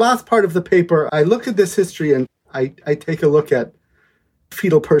so in the last part of the paper, I look at this history and I take a look at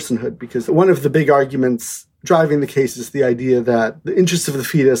fetal personhood, because one of the big arguments driving the case is the idea that the interest of the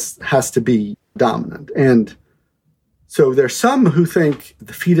fetus has to be dominant. And so there's some who think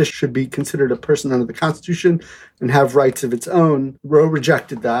the fetus should be considered a person under the Constitution and have rights of its own. Roe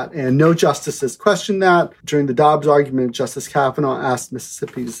rejected that, and no justices questioned that. During the Dobbs argument, Justice Kavanaugh asked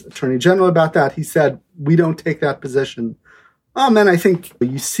Mississippi's Attorney General about that. He said, we don't take that position. And I think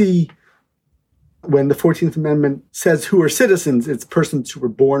you see when the 14th Amendment says who are citizens, it's persons who were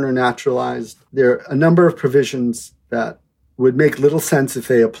born or naturalized. There are a number of provisions that would make little sense if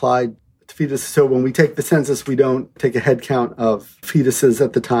they applied to fetuses. So when we take the census, we don't take a head count of fetuses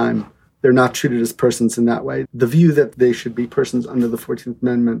at the time. They're not treated as persons in that way. The view that they should be persons under the 14th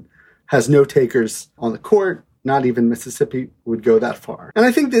Amendment has no takers on the court. Not even Mississippi would go that far. And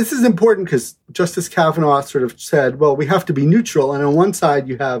I think this is important because Justice Kavanaugh sort of said, well, we have to be neutral. And on one side,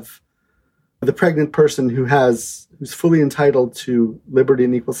 you have the pregnant person who's fully entitled to liberty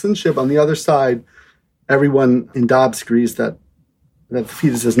and equal citizenship. On the other side, everyone in Dobbs agrees that the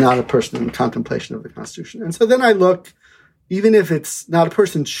fetus is not a person in contemplation of the Constitution. And so then I look, even if it's not a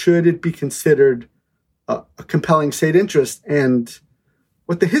person, should it be considered a compelling state interest? And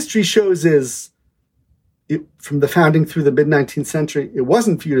what the history shows is, from the founding through the mid-19th century, it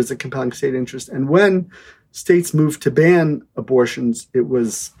wasn't viewed as a compelling state interest. And when states moved to ban abortions, it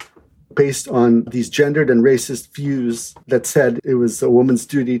was based on these gendered and racist views that said it was a woman's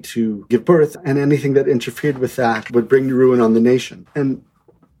duty to give birth, and anything that interfered with that would bring ruin on the nation. And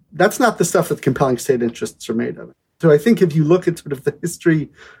that's not the stuff that compelling state interests are made of. So I think if you look at sort of the history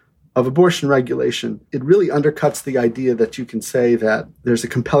of abortion regulation, it really undercuts the idea that you can say that there's a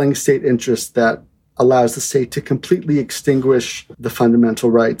compelling state interest that allows the state to completely extinguish the fundamental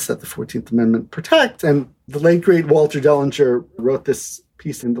rights that the 14th Amendment protects. And the late, great Walter Dellinger wrote this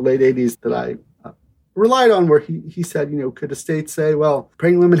piece in the late 80s that I relied on, where he said, could a state say, well,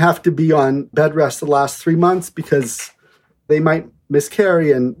 pregnant women have to be on bed rest the last 3 months because they might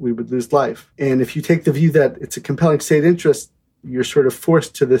miscarry and we would lose life. And if you take the view that it's a compelling state interest, you're sort of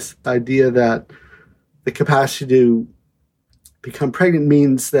forced to this idea that the capacity to become pregnant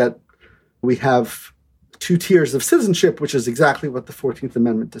means that we have 2 tiers of citizenship, which is exactly what the 14th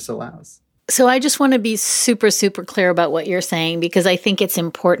Amendment disallows. So I just want to be super, super clear about what you're saying, because I think it's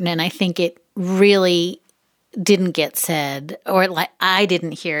important, and I think it really didn't get said, or like I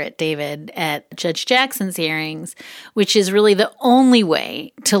didn't hear it, David, at Judge Jackson's hearings, which is really the only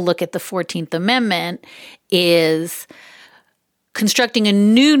way to look at the 14th Amendment, is constructing a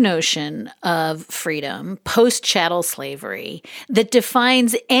new notion of freedom post-chattel slavery that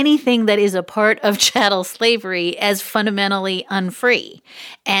defines anything that is a part of chattel slavery as fundamentally unfree.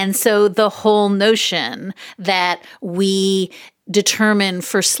 And so the whole notion that we determine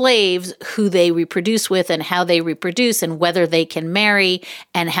for slaves who they reproduce with and how they reproduce and whether they can marry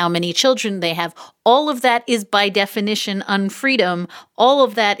and how many children they have, all of that is by definition unfreedom. All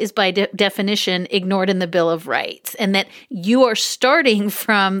of that is by definition ignored in the Bill of Rights. And that you are starting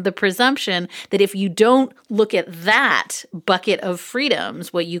from the presumption that if you don't look at that bucket of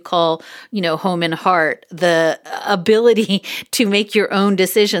freedoms, what you call, home and heart, the ability to make your own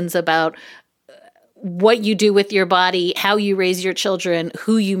decisions about what you do with your body, how you raise your children,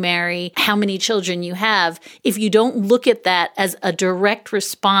 who you marry, how many children you have, if you don't look at that as a direct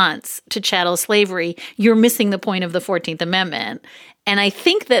response to chattel slavery, you're missing the point of the 14th Amendment. And I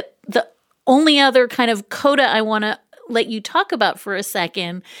think that the only other kind of coda I want to let you talk about for a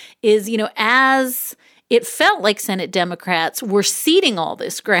second is, as it felt like Senate Democrats were ceding all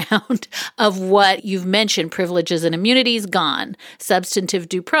this ground of what you've mentioned, privileges and immunities gone, substantive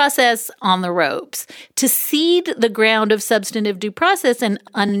due process on the ropes. To cede the ground of substantive due process and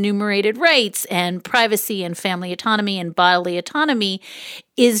unenumerated rights and privacy and family autonomy and bodily autonomy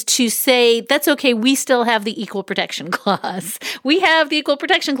is to say, that's okay, we still have the Equal Protection Clause. We have the Equal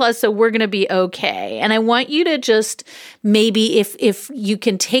Protection Clause, so we're going to be okay. And I want you to just maybe, if you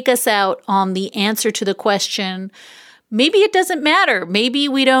can take us out on the answer to the question, maybe it doesn't matter. Maybe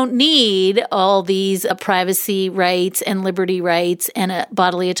we don't need all these privacy rights and liberty rights and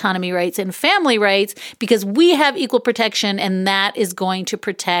bodily autonomy rights and family rights because we have equal protection, and that is going to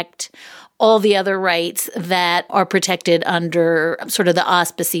protect all the other rights that are protected under sort of the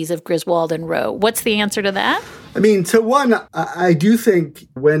auspices of Griswold and Roe. What's the answer to that? I mean, so one, I do think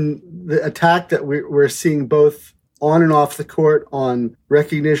when the attack that we're seeing both on and off the court on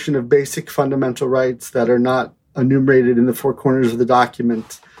recognition of basic fundamental rights that are not enumerated in the four corners of the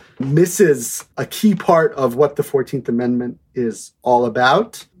document misses a key part of what the 14th Amendment is all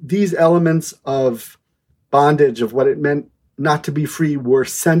about. These elements of bondage, of what it meant not to be free, were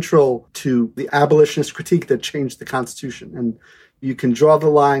central to the abolitionist critique that changed the Constitution. And you can draw the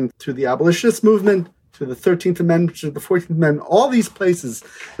line through the abolitionist movement, to the 13th Amendment, to the 14th Amendment, all these places,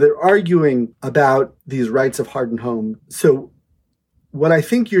 they're arguing about these rights of heart and home. So what I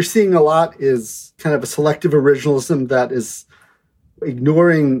think you're seeing a lot is kind of a selective originalism that is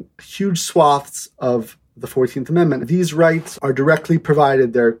ignoring huge swaths of the 14th Amendment. These rights are directly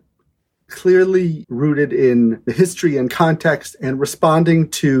provided. They're clearly rooted in the history and context and responding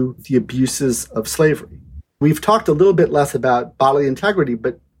to the abuses of slavery. We've talked a little bit less about bodily integrity,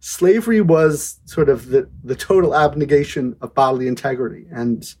 but slavery was sort of the total abnegation of bodily integrity.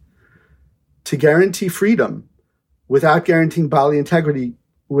 And to guarantee freedom without guaranteeing bodily integrity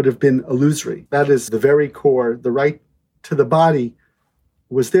would have been illusory. That is the very core. The right to the body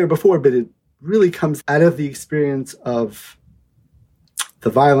was there before, but it really comes out of the experience of the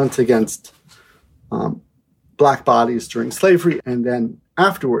violence against Black bodies during slavery and then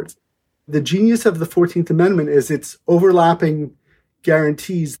afterwards. The genius of the 14th Amendment is its overlapping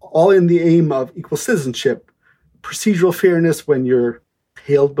guarantees, all in the aim of equal citizenship, procedural fairness when you're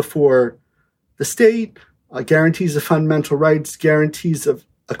hailed before the state, guarantees of fundamental rights, guarantees of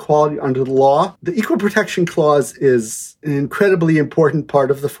equality under the law. The Equal Protection Clause is an incredibly important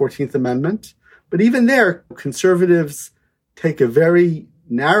part of the 14th Amendment. But even there, conservatives take a very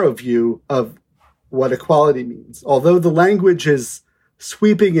narrow view of what equality means. Although the language is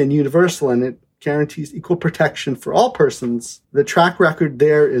sweeping and universal and it guarantees equal protection for all persons, the track record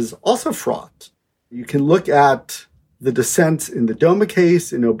there is also fraught. You can look at the dissents in the Doma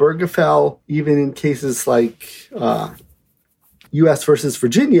case, in Obergefell, even in cases like U.S. versus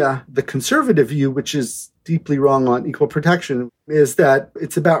Virginia. The conservative view, which is deeply wrong on equal protection, is that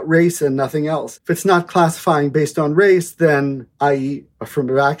it's about race and nothing else. If it's not classifying based on race, then, i.e.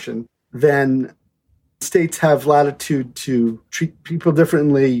 affirmative action, then states have latitude to treat people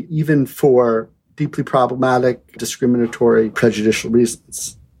differently, even for deeply problematic, discriminatory, prejudicial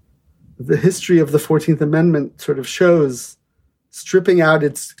reasons. The history of the 14th Amendment sort of shows stripping out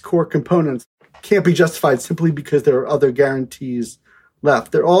its core components can't be justified simply because there are other guarantees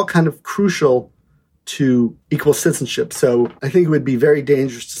left. They're all kind of crucial to equal citizenship. So I think it would be very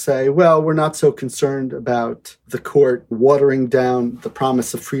dangerous to say, well, we're not so concerned about the court watering down the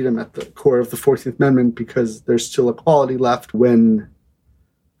promise of freedom at the core of the 14th Amendment because there's still equality left, when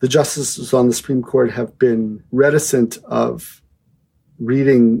the justices on the Supreme Court have been reticent of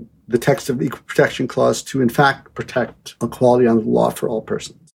reading the text of the Equal Protection Clause to, in fact, protect equality under the law for all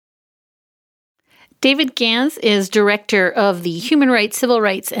persons. David Gans is director of the Human Rights, Civil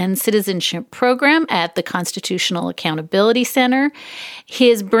Rights, and Citizenship Program at the Constitutional Accountability Center.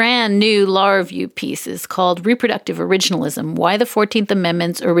 His brand new law review piece is called Reproductive Originalism: Why the 14th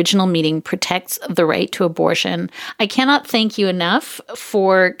Amendment's Original Meaning Protects the Right to Abortion. I cannot thank you enough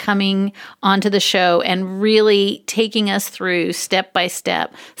for coming onto the show and really taking us through step by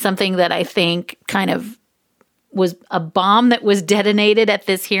step something that I think kind of was a bomb that was detonated at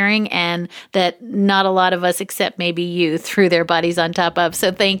this hearing and that not a lot of us, except maybe you, threw their bodies on top of.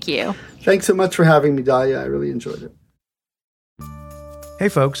 So thank you. Thanks so much for having me, Dahlia. I really enjoyed it. Hey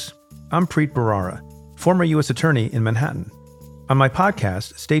folks, I'm Preet Bharara, former U.S. Attorney in Manhattan. On my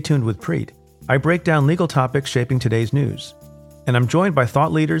podcast, Stay Tuned with Preet, I break down legal topics shaping today's news. And I'm joined by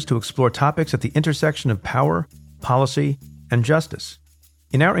thought leaders to explore topics at the intersection of power, policy, and justice.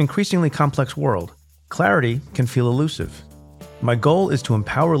 In our increasingly complex world, clarity can feel elusive. My goal is to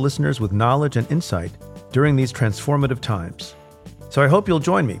empower listeners with knowledge and insight during these transformative times. So I hope you'll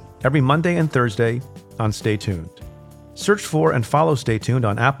join me every Monday and Thursday on Stay Tuned. Search for and follow Stay Tuned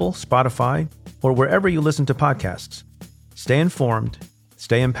on Apple, Spotify, or wherever you listen to podcasts. Stay informed,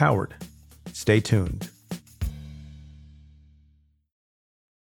 stay empowered, stay tuned.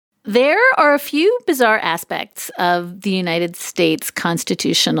 There are a few bizarre aspects of the United States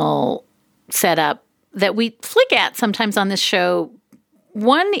constitutional setup that we flick at sometimes on this show.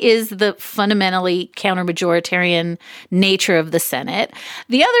 One is the fundamentally counter-majoritarian nature of the Senate.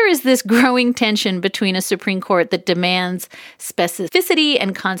 The other is this growing tension between a Supreme Court that demands specificity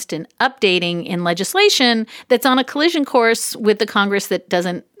and constant updating in legislation that's on a collision course with the Congress that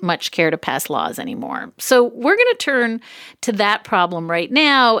doesn't much care to pass laws anymore. So we're going to turn to that problem right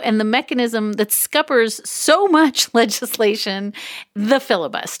now and the mechanism that scuppers so much legislation, the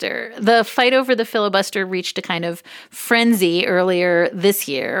filibuster. The fight over the filibuster reached a kind of frenzy earlier this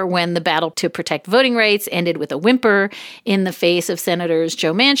year when the battle to protect voting rights ended with a whimper in the face of Senators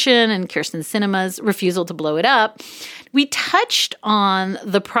Joe Manchin and Kyrsten Sinema's refusal to blow it up. We touched on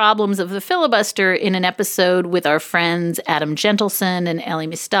the problems of the filibuster in an episode with our friends Adam Gentleson and Elie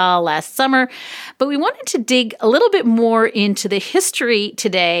Mystal last summer, but we wanted to dig a little bit more into the history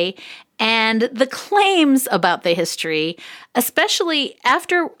today and the claims about the history, especially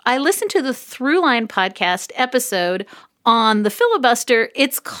after I listened to the Throughline podcast episode on the filibuster.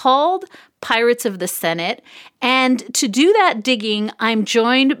 It's called Pirates of the Senate. And to do that digging, I'm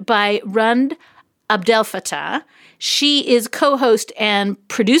joined by Rund Abdelfatah. She is co-host and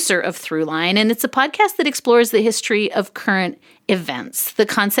producer of Throughline, and it's a podcast that explores the history of current events. The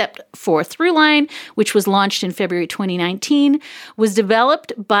concept for Throughline, which was launched in February 2019, was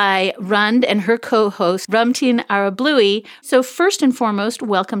developed by Rund and her co-host, Ramtin Arablouei. So first and foremost,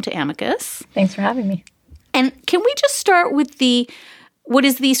 welcome to Amicus. Thanks for having me. And can we just start with what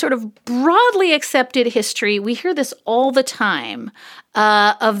is the sort of broadly accepted history? We hear this all the time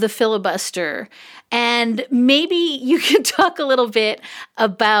of the filibuster. And maybe you could talk a little bit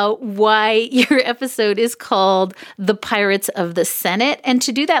about why your episode is called The Pirates of the Senate. And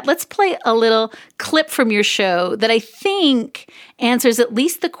to do that, let's play a little clip from your show that I think answers at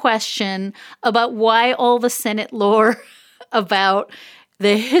least the question about why all the Senate lore about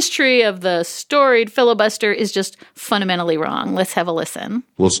the history of the storied filibuster is just fundamentally wrong. Let's have a listen.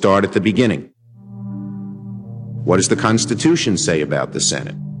 We'll start at the beginning. What does the Constitution say about the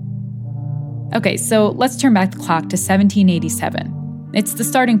Senate? Okay, so let's turn back the clock to 1787. It's the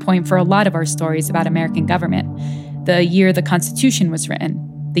starting point for a lot of our stories about American government. The year the Constitution was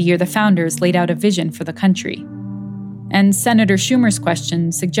written, the year the founders laid out a vision for the country. And Senator Schumer's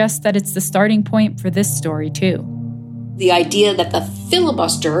question suggests that it's the starting point for this story, too. The idea that the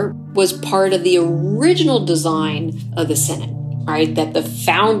filibuster was part of the original design of the Senate, right? That the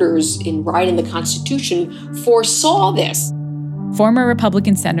founders, in writing the Constitution, foresaw this. Former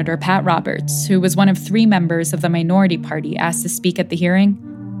Republican Senator Pat Roberts, who was one of 3 members of the minority party asked to speak at the hearing,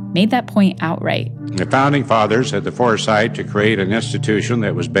 made that point outright. The Founding Fathers had the foresight to create an institution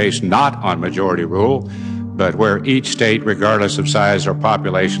that was based not on majority rule, but where each state, regardless of size or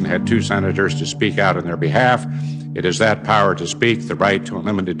population, had 2 senators to speak out on their behalf. It is that power to speak, the right to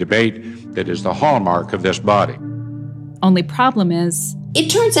unlimited debate, that is the hallmark of this body. Only problem is, it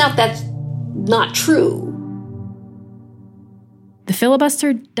turns out that's not true. The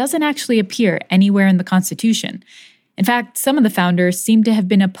filibuster doesn't actually appear anywhere in the Constitution. In fact, some of the founders seem to have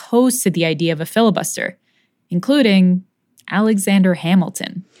been opposed to the idea of a filibuster, including Alexander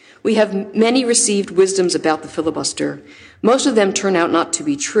Hamilton. We have many received wisdoms about the filibuster. Most of them turn out not to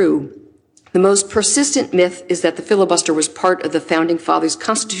be true. The most persistent myth is that the filibuster was part of the Founding Fathers'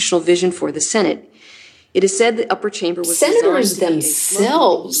 constitutional vision for the Senate. It is said the upper chamber was Senators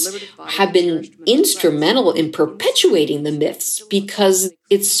themselves have been instrumental in perpetuating the myths because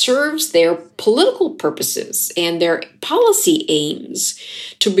it serves their political purposes and their policy aims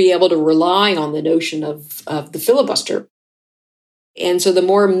to be able to rely on the notion of the filibuster. And so the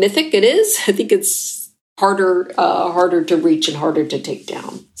more mythic it is, I think it's harder to reach and harder to take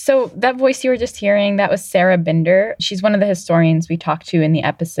down. So that voice you were just hearing, that was Sarah Binder. She's one of the historians we talked to in the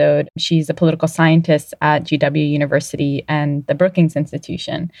episode. She's a political scientist at GW University and the Brookings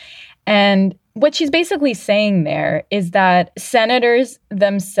Institution. And what she's basically saying there is that senators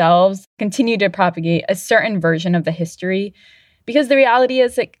themselves continue to propagate a certain version of the history because the reality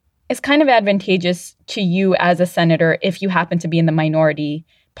is it's kind of advantageous to you as a senator if you happen to be in the minority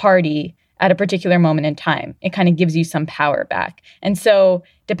party at a particular moment in time. It kind of gives you some power back. And so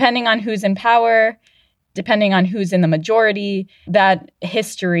depending on who's in power, depending on who's in the majority, that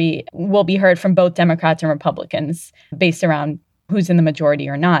history will be heard from both Democrats and Republicans based around who's in the majority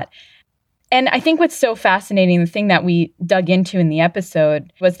or not. And I think what's so fascinating, the thing that we dug into in the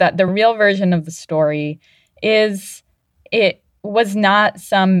episode, was that the real version of the story is it was not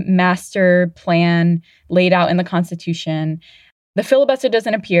some master plan laid out in the Constitution. The filibuster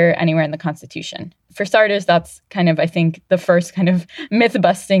doesn't appear anywhere in the Constitution. For starters, that's kind of, I think, the first kind of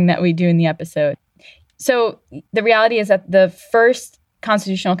myth-busting that we do in the episode. So the reality is that the first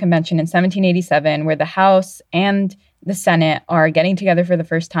Constitutional Convention in 1787, where the House and the Senate are getting together for the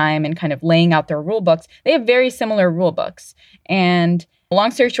first time and kind of laying out their rule books, they have very similar rule books. And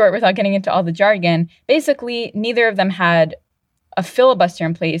long story short, without getting into all the jargon, basically neither of them had a filibuster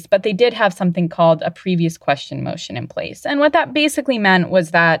in place, but they did have something called a previous question motion in place. And what that basically meant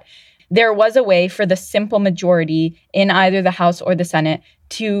was that there was a way for the simple majority in either the House or the Senate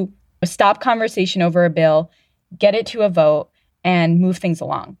to stop conversation over a bill, get it to a vote, and move things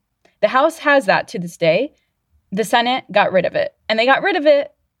along. The House has that to this day. The Senate got rid of it. And they got rid of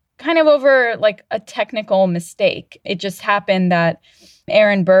it kind of over like a technical mistake. It just happened that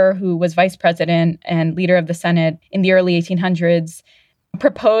Aaron Burr, who was vice president and leader of the Senate in the early 1800s,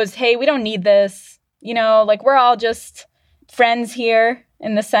 proposed, hey, we don't need this. You know, like we're all just friends here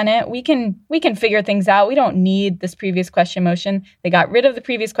in the Senate. We can figure things out. We don't need this previous question motion. They got rid of the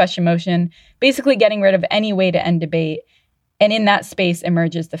previous question motion, basically getting rid of any way to end debate. And in that space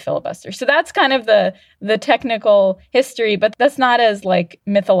emerges the filibuster. So that's kind of the technical history, but that's not as like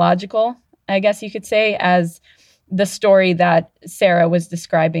mythological, I guess you could say, as the story that Sarah was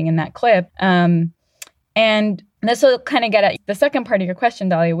describing in that clip. And this will kind of get at the second part of your question,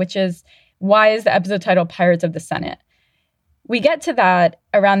 Dahlia, which is, why is the episode titled Pirates of the Senate? We get to that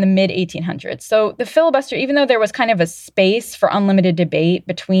around the mid-1800s. So the filibuster, even though there was kind of a space for unlimited debate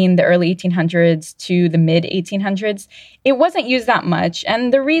between the early 1800s to the mid-1800s, it wasn't used that much.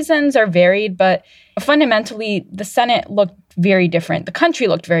 And the reasons are varied, but fundamentally, the Senate looked very different. The country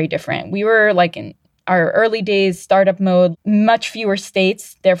looked very different. We were like in our early days, startup mode, much fewer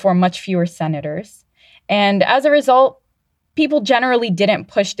states, therefore much fewer senators. And as a result, people generally didn't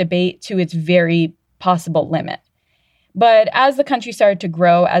push debate to its very possible limit. But as the country started to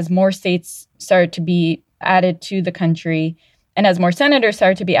grow, as more states started to be added to the country, and as more senators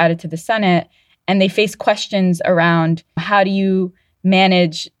started to be added to the Senate, and they faced questions around how do you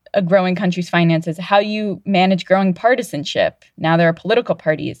manage a growing country's finances, how do you manage growing partisanship, now there are political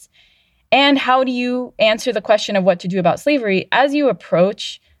parties, and how do you answer the question of what to do about slavery, as you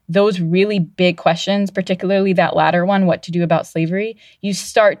approach those really big questions, particularly that latter one, what to do about slavery, you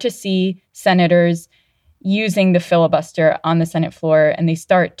start to see senators using the filibuster on the Senate floor, and they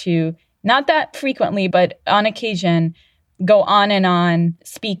start to, not that frequently, but on occasion, go on and on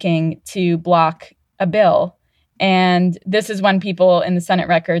speaking to block a bill. And this is when people in the Senate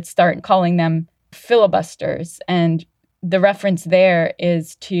records start calling them filibusters. And the reference there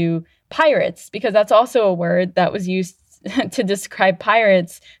is to pirates, because that's also a word that was used to describe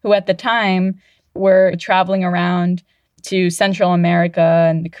pirates who at the time were traveling around to Central America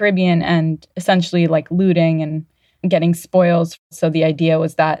and the Caribbean and essentially like looting and getting spoils. So the idea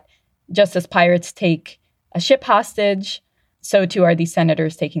was that just as pirates take a ship hostage, so too are these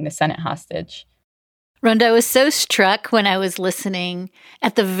senators taking the Senate hostage. Rhonda, I was so struck when I was listening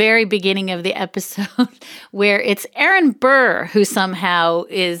at the very beginning of the episode where it's Aaron Burr who somehow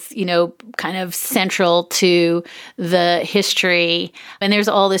is, kind of central to the history. And there's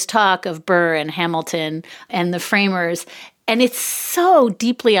all this talk of Burr and Hamilton and the framers. And it's so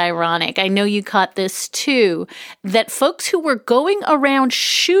deeply ironic. I know you caught this too, that folks who were going around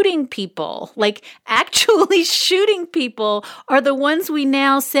shooting people, like actually shooting people, are the ones we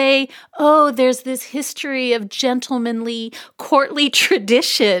now say, oh, there's this history of gentlemanly, courtly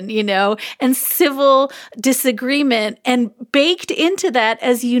tradition, and civil disagreement. And baked into that,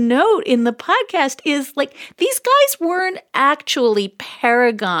 as you note in the podcast, is like these guys weren't actually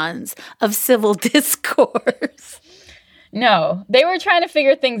paragons of civil discourse. No, they were trying to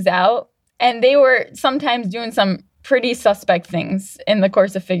figure things out, and they were sometimes doing some pretty suspect things in the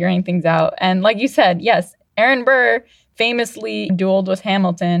course of figuring things out. And like you said, yes, Aaron Burr famously dueled with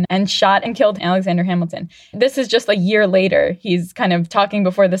Hamilton and shot and killed Alexander Hamilton. This is just a year later. He's kind of talking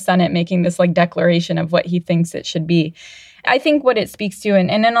before the Senate, making this like declaration of what he thinks it should be. I think what it speaks to, and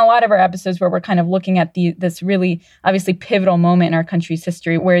in a lot of our episodes where we're kind of looking at this really obviously pivotal moment in our country's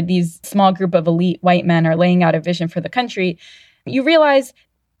history where these small group of elite white men are laying out a vision for the country, you realize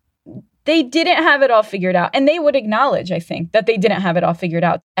they didn't have it all figured out. And they would acknowledge, I think, that they didn't have it all figured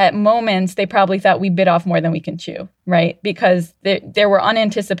out. At moments, they probably thought we bit off more than we can chew, right? Because there were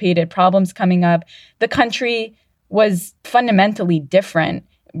unanticipated problems coming up. The country was fundamentally different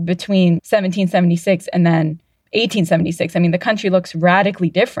between 1776 and then 1876. I mean, the country looks radically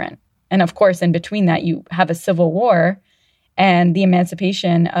different. And of course, in between that, you have a civil war and the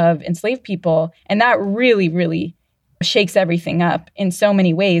emancipation of enslaved people. And that really, really shakes everything up in so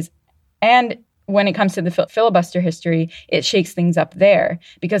many ways. And when it comes to the filibuster history, it shakes things up there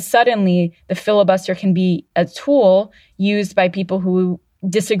because suddenly the filibuster can be a tool used by people who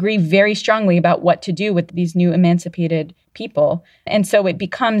disagree very strongly about what to do with these new emancipated people. And so it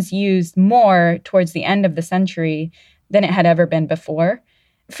becomes used more towards the end of the century than it had ever been before.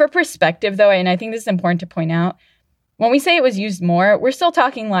 For perspective, though, and I think this is important to point out, when we say it was used more, we're still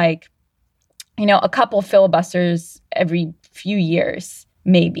talking like, a couple filibusters every few years,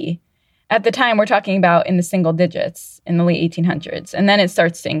 maybe. At the time, we're talking about in the single digits in the late 1800s. And then it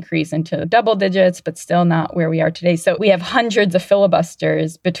starts to increase into double digits, but still not where we are today. So we have hundreds of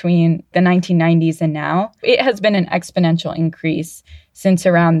filibusters between the 1990s and now. It has been an exponential increase since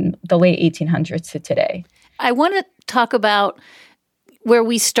around the late 1800s to today. I want to talk about where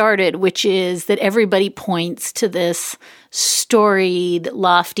we started, which is that everybody points to this storied,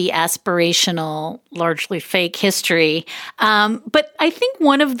 lofty, aspirational, largely fake history. But I think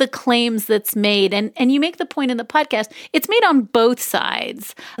one of the claims that's made, and you make the point in the podcast, it's made on both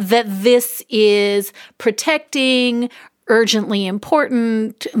sides, that this is protecting urgently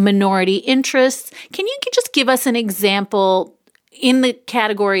important minority interests. Can you just give us an example in the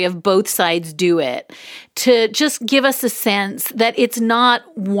category of both sides do it, to just give us a sense that it's not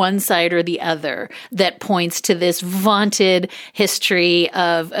one side or the other that points to this vaunted history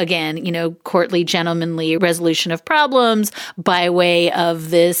of, again, courtly, gentlemanly resolution of problems by way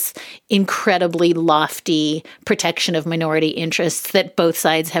of this incredibly lofty protection of minority interests, that both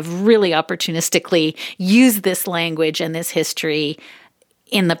sides have really opportunistically used this language and this history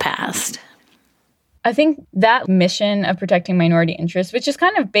in the past. I think that mission of protecting minority interests, which is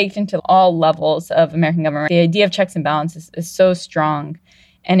kind of baked into all levels of American government, the idea of checks and balances is so strong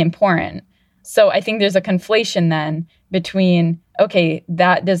and important. So I think there's a conflation then between, okay,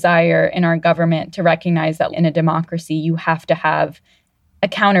 that desire in our government to recognize that in a democracy, you have to have a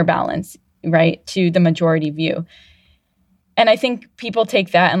counterbalance, right, to the majority view. And I think people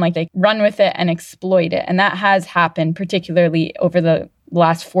take that and they run with it and exploit it. And that has happened particularly over the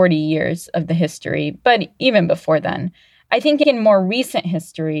last 40 years of the history, but even before then. I think in more recent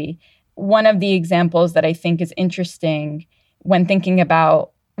history, one of the examples that I think is interesting when thinking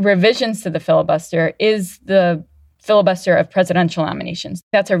about revisions to the filibuster is the filibuster of presidential nominations.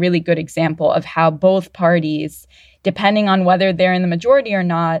 That's a really good example of how both parties, depending on whether they're in the majority or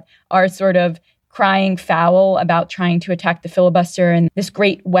not, are sort of crying foul about trying to attack the filibuster and this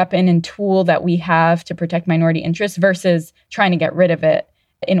great weapon and tool that we have to protect minority interests versus trying to get rid of it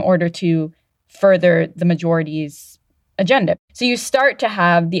in order to further the majority's agenda. So you start to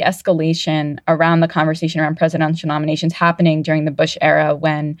have the escalation around the conversation around presidential nominations happening during the Bush era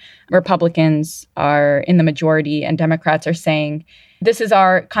when Republicans are in the majority and Democrats are saying, this is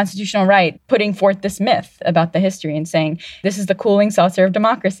our constitutional right, putting forth this myth about the history and saying, this is the cooling saucer of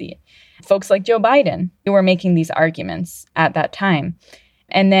democracy. Folks like Joe Biden who were making these arguments at that time.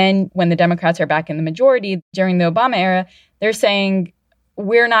 And then when the Democrats are back in the majority during the Obama era, they're saying,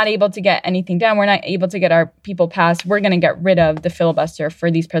 we're not able to get anything done. We're not able to get our people passed. We're going to get rid of the filibuster for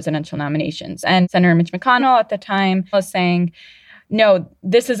these presidential nominations. And Senator Mitch McConnell at the time was saying, no,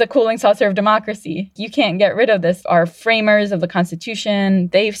 this is a cooling saucer of democracy. You can't get rid of this. Our framers of the Constitution,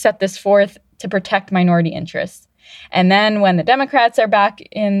 they've set this forth to protect minority interests. And then when the Democrats are back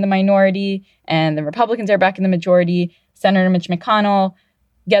in the minority and the Republicans are back in the majority, Senator Mitch McConnell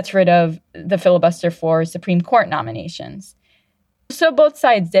gets rid of the filibuster for Supreme Court nominations. So both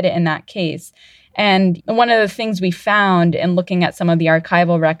sides did it in that case. And one of the things we found in looking at some of the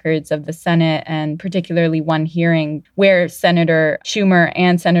archival records of the Senate, and particularly one hearing where Senator Schumer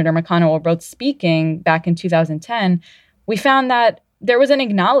and Senator McConnell were both speaking back in 2010, we found that there was an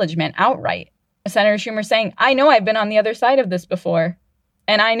acknowledgement outright. Senator Schumer saying, I know I've been on the other side of this before.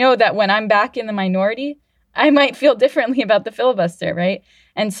 And I know that when I'm back in the minority, I might feel differently about the filibuster, right?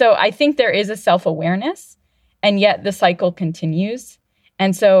 And so I think there is a self-awareness, and yet the cycle continues.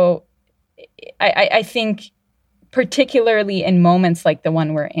 And so I think particularly in moments like the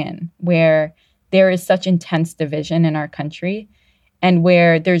one we're in, where there is such intense division in our country and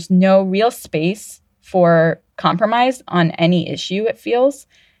where there's no real space for compromise on any issue, it feels,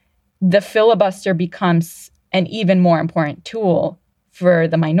 the filibuster becomes an even more important tool for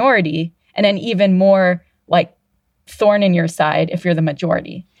the minority and an even more like thorn in your side if you're the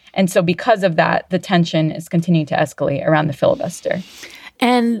majority. And so because of that, the tension is continuing to escalate around the filibuster.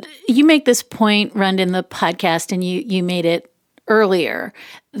 And you make this point, Rund, in the podcast, and you made it earlier,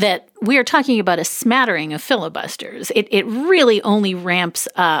 that we are talking about a smattering of filibusters. It really only ramps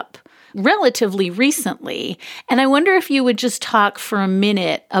up relatively recently. And I wonder if you would just talk for a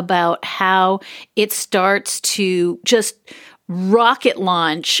minute about how it starts to just rocket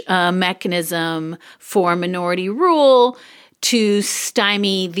launch a mechanism for minority rule to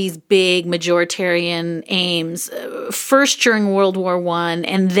stymie these big majoritarian aims, first during World War I,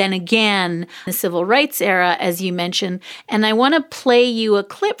 and then again the Civil Rights era, as you mentioned. And I want to play you a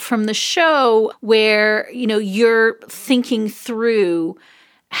clip from the show where, you're thinking through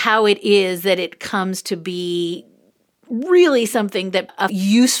how it is that it comes to be really something that a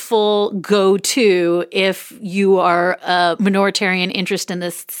useful go-to if you are a minoritarian interest in the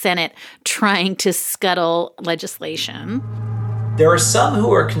Senate trying to scuttle legislation. There are some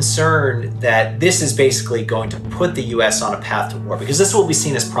who are concerned that this is basically going to put the U.S. on a path to war, because this will be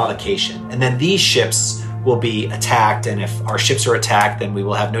seen as provocation. And then these ships will be attacked. And if our ships are attacked, then we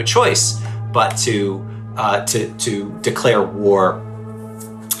will have no choice but to declare war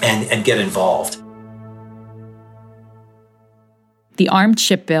and get involved. The armed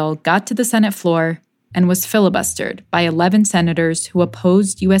ship bill got to the Senate floor and was filibustered by 11 senators who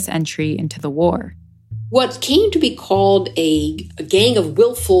opposed U.S. entry into the war. What came to be called a gang of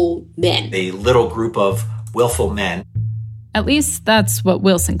willful men. A little group of willful men. At least that's what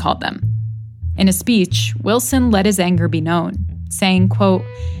Wilson called them. In a speech, Wilson let his anger be known, saying, quote,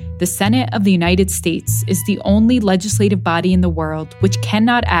 "The Senate of the United States is the only legislative body in the world which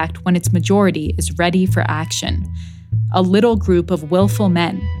cannot act when its majority is ready for action. A little group of willful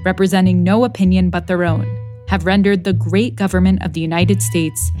men, representing no opinion but their own, have rendered the great government of the United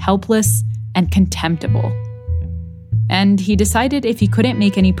States helpless and contemptible." And he decided if he couldn't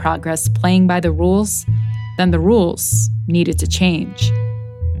make any progress playing by the rules, then the rules needed to change.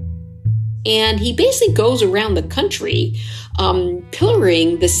 And he basically goes around the country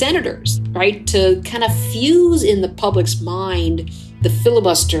pillaring the senators, right, to kind of fuse in the public's mind the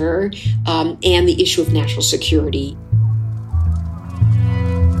filibuster and the issue of national security.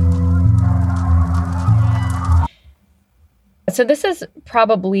 So this is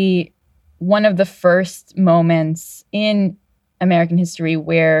probably one of the first moments in American history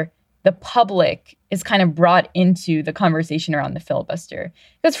where the public is kind of brought into the conversation around the filibuster.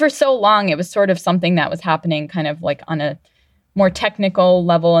 Because for so long, it was sort of something that was happening kind of like on a more technical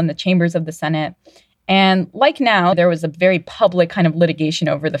level in the chambers of the Senate. And like now, there was a very public kind of litigation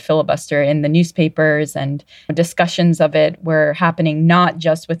over the filibuster in the newspapers, and discussions of it were happening not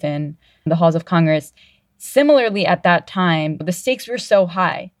just within the halls of Congress. Similarly, at that time, the stakes were so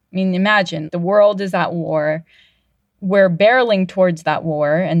high. I mean, imagine the world is at war. We're barreling towards that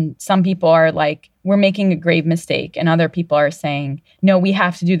war. And some people are like, we're making a grave mistake. And other people are saying, no, we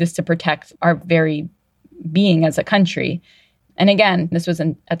have to do this to protect our very being as a country. And again, this was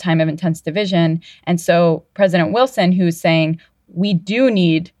a time of intense division. And so President Wilson, who's saying, we do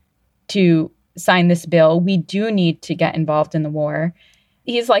need to sign this bill. We do need to get involved in the war.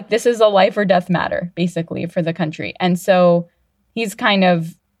 He's like, this is a life or death matter, basically, for the country. And so he's kind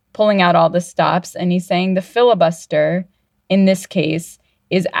of pulling out all the stops, and he's saying the filibuster, in this case,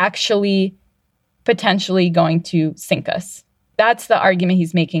 is actually potentially going to sink us. That's the argument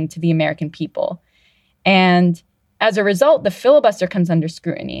he's making to the American people. And as a result, the filibuster comes under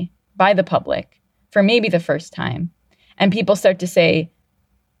scrutiny by the public for maybe the first time. And people start to say,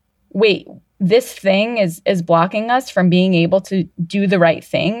 wait, this thing is blocking us from being able to do the right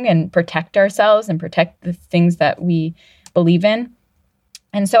thing and protect ourselves and protect the things that we believe in.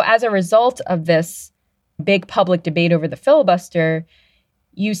 And so as a result of this big public debate over the filibuster,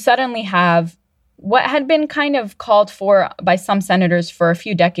 you suddenly have what had been kind of called for by some senators for a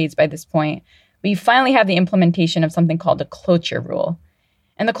few decades by this point. But you finally have the implementation of something called a cloture rule.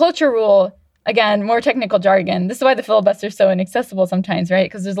 And the cloture rule, again, more technical jargon. This is why the filibuster is so inaccessible sometimes, right?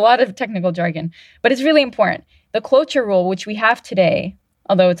 Because there's a lot of technical jargon. But it's really important. The cloture rule, which we have today,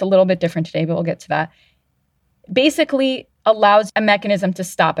 although it's a little bit different today, but we'll get to that, basically allows a mechanism to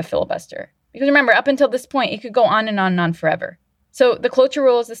stop a filibuster. Because remember, up until this point, it could go on and on and on forever. So the cloture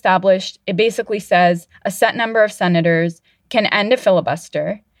rule is established. It basically says a set number of senators can end a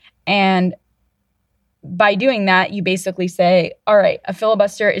filibuster. And by doing that, you basically say, all right, a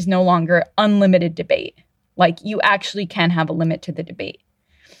filibuster is no longer unlimited debate. Like, you actually can have a limit to the debate.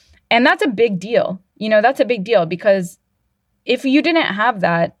 And that's a big deal. That's a big deal because if you didn't have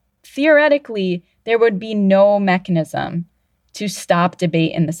that, theoretically, there would be no mechanism to stop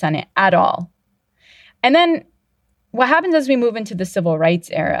debate in the Senate at all. And then what happens as we move into the civil rights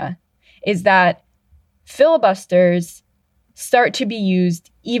era is that filibusters start to be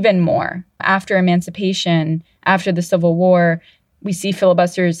used even more. After emancipation, after the Civil War, we see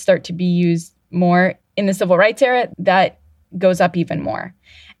filibusters start to be used more. In the civil rights era, that goes up even more.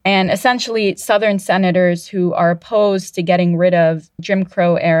 And essentially, Southern senators who are opposed to getting rid of Jim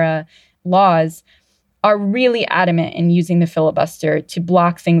Crow era laws are really adamant in using the filibuster to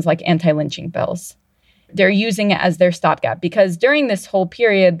block things like anti-lynching bills. They're using it as their stopgap because during this whole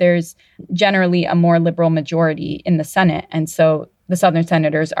period, there's generally a more liberal majority in the Senate. And so the Southern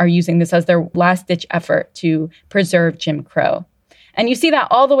senators are using this as their last-ditch effort to preserve Jim Crow. And you see that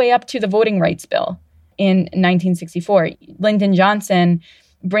all the way up to the Voting Rights Bill in 1964. Lyndon Johnson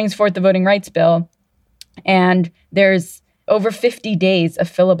brings forth the Voting Rights Bill, and there's over 50 days of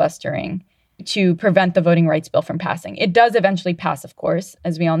filibustering to prevent the Voting Rights Bill from passing. It does eventually pass, of course,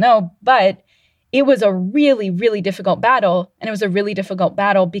 as we all know, but it was a really, really difficult battle, and it was a really difficult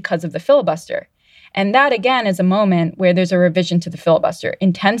battle because of the filibuster. And that, again, is a moment where there's a revision to the filibuster.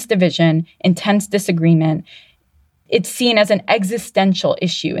 Intense division, intense disagreement. It's seen as an existential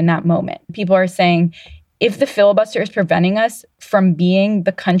issue in that moment. People are saying, if the filibuster is preventing us from being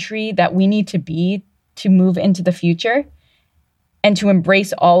the country that we need to be to move into the future and to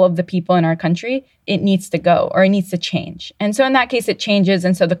embrace all of the people in our country, it needs to go or it needs to change. And so in that case, it changes.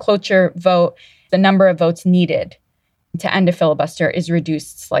 And so the cloture vote, the number of votes needed to end a filibuster is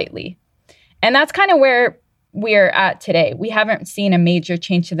reduced slightly. And that's kind of where we're at today. We haven't seen a major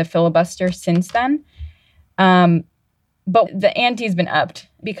change to the filibuster since then. But the ante's been upped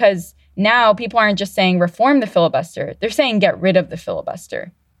because now people aren't just saying reform the filibuster. They're saying get rid of the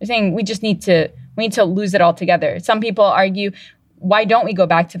filibuster. They're saying we need to lose it altogether. Some people argue, why don't we go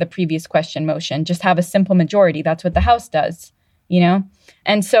back to the previous question motion? Just have a simple majority. That's what the House does,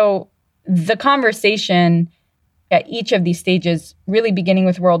 And so the conversation at each of these stages, really beginning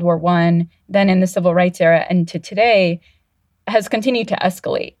with World War I, then in the Civil Rights era, and to today, has continued to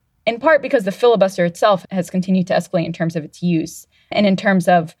escalate. In part because the filibuster itself has continued to escalate in terms of its use and in terms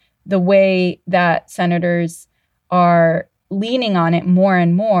of the way that senators are leaning on it more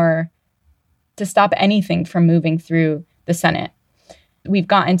and more to stop anything from moving through the Senate. We've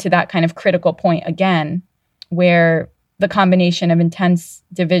gotten to that kind of critical point again, where the combination of intense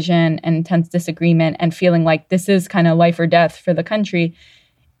division and intense disagreement and feeling like this is kind of life or death for the country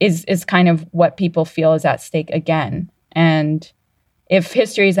is kind of what people feel is at stake again. And if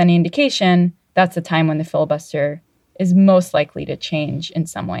history is any indication, that's a time when the filibuster is most likely to change in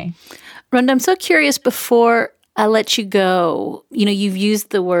some way. Rhonda, I'm so curious before I let you go. You've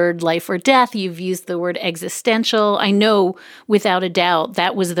used the word life or death. You've used the word existential. I know without a doubt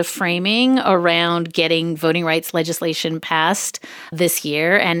that was the framing around getting voting rights legislation passed this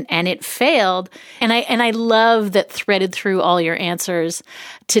year, and it failed. And I love that threaded through all your answers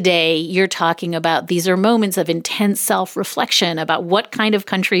today, you're talking about these are moments of intense self-reflection about what kind of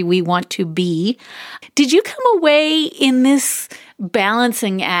country we want to be. Did you come away in this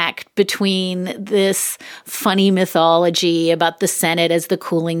balancing act between this funny mythology about the Senate as the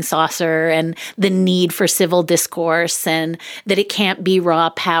cooling saucer and the need for civil discourse and that it can't be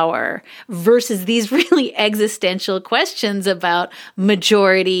raw power versus these really existential questions about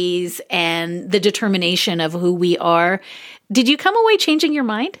majorities and the determination of who we are? Did you come away changing your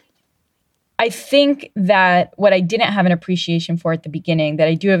mind? I think that what I didn't have an appreciation for at the beginning, that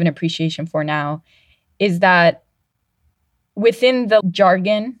I do have an appreciation for now, is that within the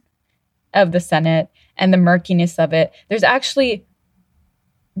jargon of the Senate and the murkiness of it, there's actually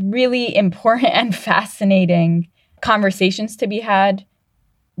really important and fascinating conversations to be had.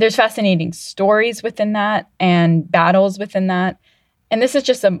 There's fascinating stories within that and battles within that. And this is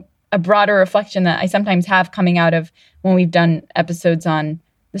just a broader reflection that I sometimes have coming out of when we've done episodes on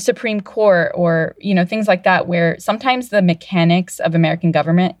the Supreme Court or, things like that, where sometimes the mechanics of American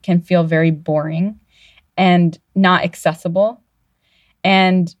government can feel very boring and not accessible.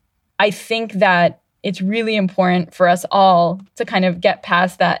 And I think that it's really important for us all to kind of get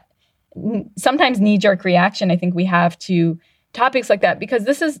past that sometimes knee-jerk reaction I think we have to topics like that, because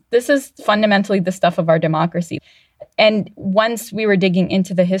this is fundamentally the stuff of our democracy. And once we were digging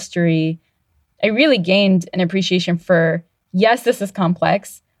into the history, I really gained an appreciation for, yes, this is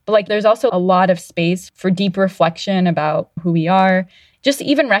complex, but there's also a lot of space for deep reflection about who we are. Just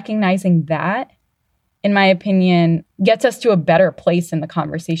even recognizing that, in my opinion, gets us to a better place in the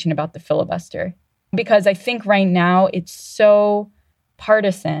conversation about the filibuster. Because I think right now it's so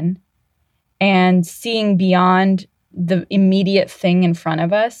partisan, and seeing beyond the immediate thing in front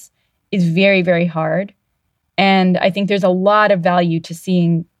of us is very, very hard. And I think there's a lot of value to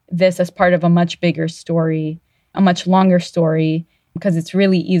seeing this as part of a much bigger story, a much longer story, because it's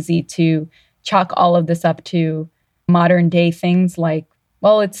really easy to chalk all of this up to modern day things like,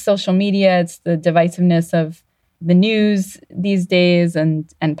 well, it's social media, it's the divisiveness of the news these days and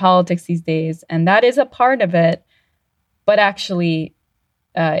politics these days. And that is a part of it, but actually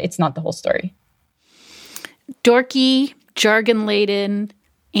it's not the whole story. Dorky, jargon-laden,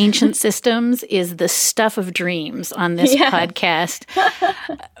 ancient systems is the stuff of dreams on this podcast.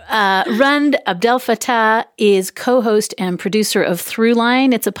 Rund Abdelfatah is co-host and producer of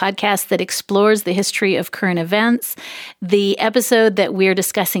Throughline. It's a podcast that explores the history of current events. The episode that we're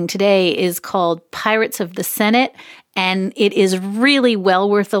discussing today is called Pirates of the Senate, and it is really well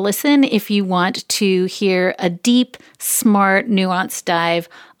worth a listen if you want to hear a deep, smart, nuanced dive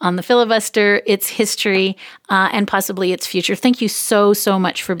on the filibuster, its history, and possibly its future. Thank you so, so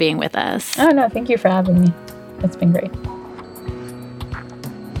much for being with us. Oh, no, thank you for having me. It's been great.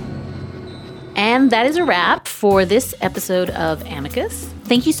 And that is a wrap for this episode of Amicus.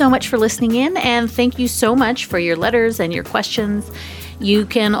 Thank you so much for listening in, and thank you so much for your letters and your questions. You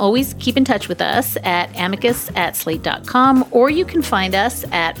can always keep in touch with us at amicus@slate.com, or you can find us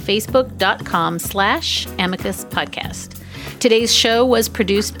at facebook.com/Amicus Podcast. Today's show was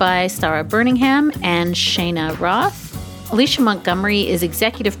produced by Sarah Birmingham and Shayna Roth. Alicia Montgomery is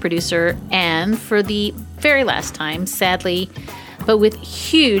executive producer, and for the very last time, sadly, but with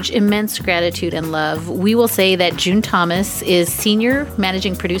huge, immense gratitude and love, we will say that June Thomas is senior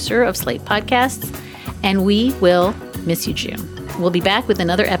managing producer of Slate Podcasts, and we will miss you, June. We'll be back with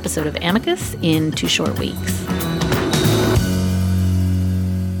another episode of Amicus in 2 short weeks.